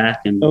back to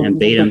back and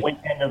beat them. The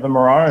weekend of the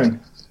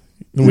Maroon.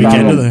 The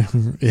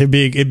weekend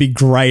it'd be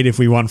great if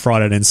we won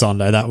Friday and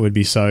Sunday. That would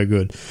be so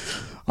good.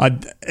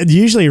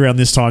 Usually around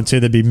this time too,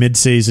 there'd be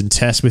mid-season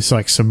tests with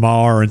like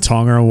Samoa and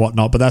Tonga and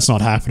whatnot, but that's not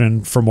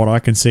happening from what I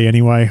can see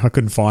anyway. I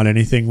couldn't find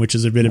anything, which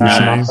is a bit of a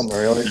shame.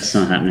 That's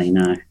not happening,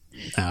 no.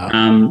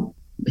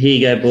 Here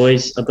you go,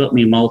 boys. I've got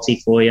me multi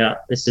for you.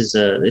 This is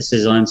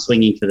I'm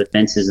swinging for the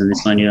fences, and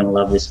this one you're gonna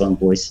love this one,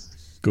 boys.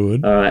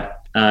 Good. All right.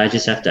 I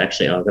just have to I've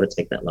got to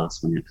take that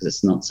last one out because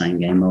it's not same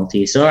game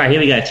multi. So all right, here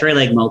we go.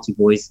 3-leg multi,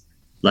 boys.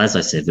 As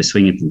I said, we're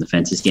swinging from the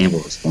fences. Gamble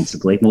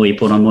responsibly. More you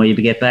put on, more you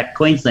get back.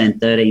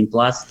 Queensland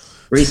 13+.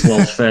 Reece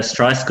Walsh first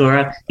try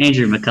scorer.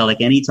 Andrew McCulloch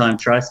anytime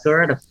try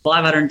scorer to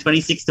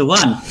 526 to 1.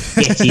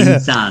 Get in,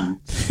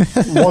 son.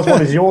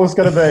 What is yours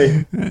going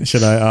to be?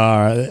 Should I?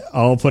 All right,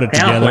 I'll put it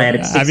Power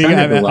together.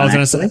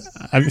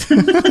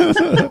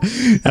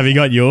 Have you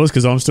got yours?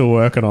 Because I'm still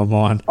working on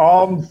mine.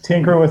 I'm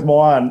tinkering with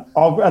mine.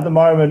 At the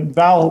moment,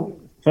 Val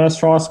first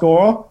try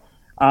scorer.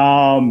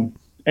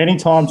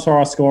 Anytime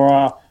try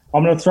scorer.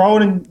 I'm going to throw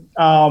it in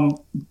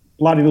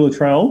Bloody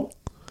Latrell.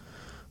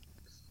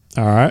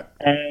 All right.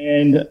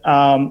 And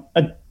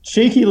a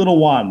cheeky little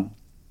one.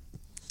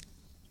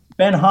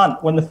 Ben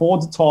Hunt, when the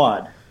Fords are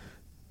tired.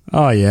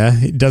 Oh, yeah.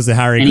 He does the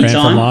Harry Grant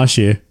from last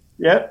year.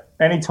 Yep,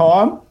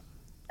 anytime.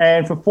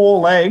 And for 4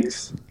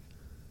 legs,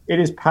 it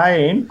is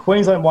paying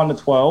Queensland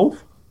 1-12.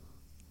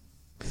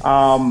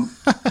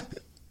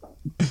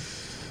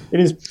 It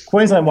is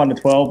Queensland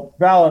 1-12.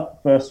 Valent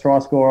first try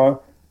scorer.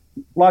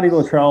 Bloody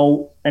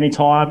Latrell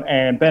anytime.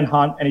 And Ben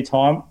Hunt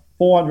anytime.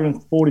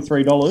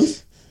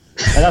 $443.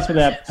 And that's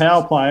without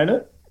power play in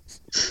it.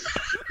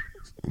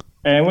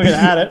 And we're going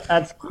to add it.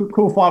 That's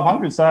cool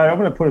 500. So I'm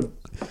going to put a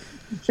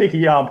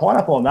cheeky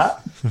pineapple on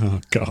that.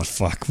 Oh, God,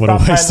 fuck. What a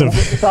waste of...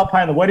 Start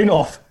paying the wedding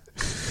off.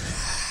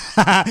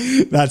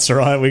 That's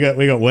right. We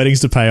got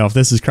weddings to pay off.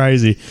 This is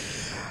crazy.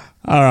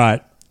 All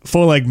right.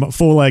 Four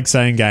leg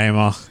same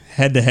gamer.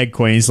 Head-to-head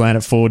Queensland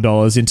at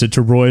 $4 into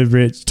Tom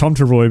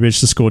Trbojevic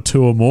to score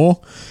 2 or more.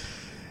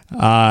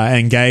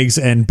 And Gags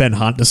and Ben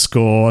Hunt to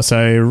score.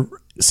 So...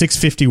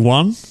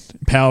 651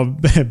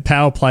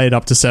 power played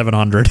up to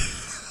 700. This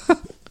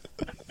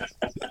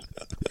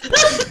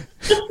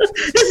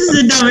is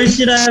the dumbest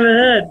shit I ever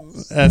heard.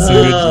 That's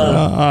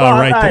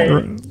a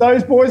good.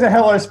 Those boys at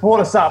Hello Sport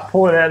are start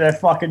pulling out their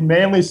fucking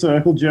Manly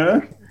circle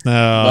jerk.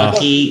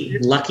 Lucky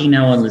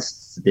no one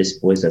listens to this,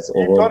 boys. That's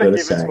all I've got to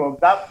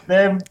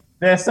say.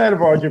 Their State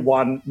of Origin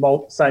 1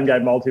 same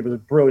game multi was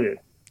brilliant.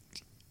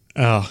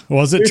 Oh,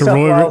 was it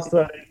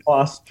Trbojevic?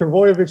 30+.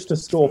 Trbojevic to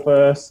score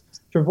first.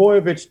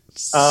 Trbojevic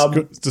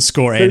to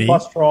score 2 any.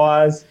 plus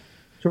tries.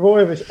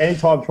 Trbojevic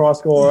anytime try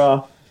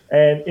scorer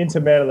and into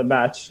man of the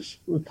match.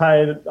 We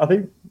paid. I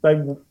think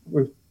it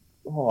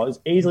was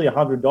easily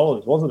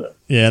 $100, wasn't it?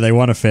 Yeah, they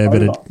won a fair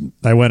bit.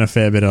 They won a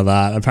fair bit of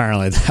that.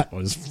 Apparently, that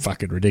was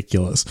fucking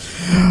ridiculous.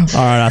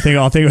 All right, I think.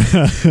 Let's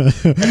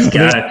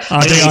go.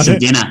 I think some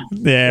dinner.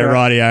 Yeah,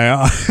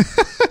 rightio.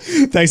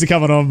 Thanks for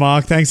coming on,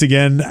 Mark. Thanks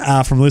again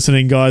from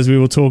listening, guys. We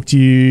will talk to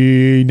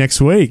you next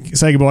week.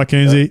 Say goodbye,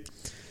 Coomsy.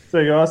 See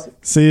you guys.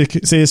 See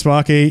you,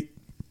 Sparky.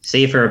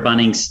 See you for a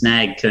Bunnings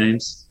snag,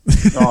 Coombs.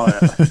 Oh,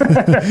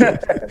 yeah.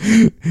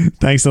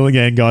 Thanks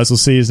again, guys. We'll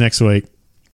see you next week.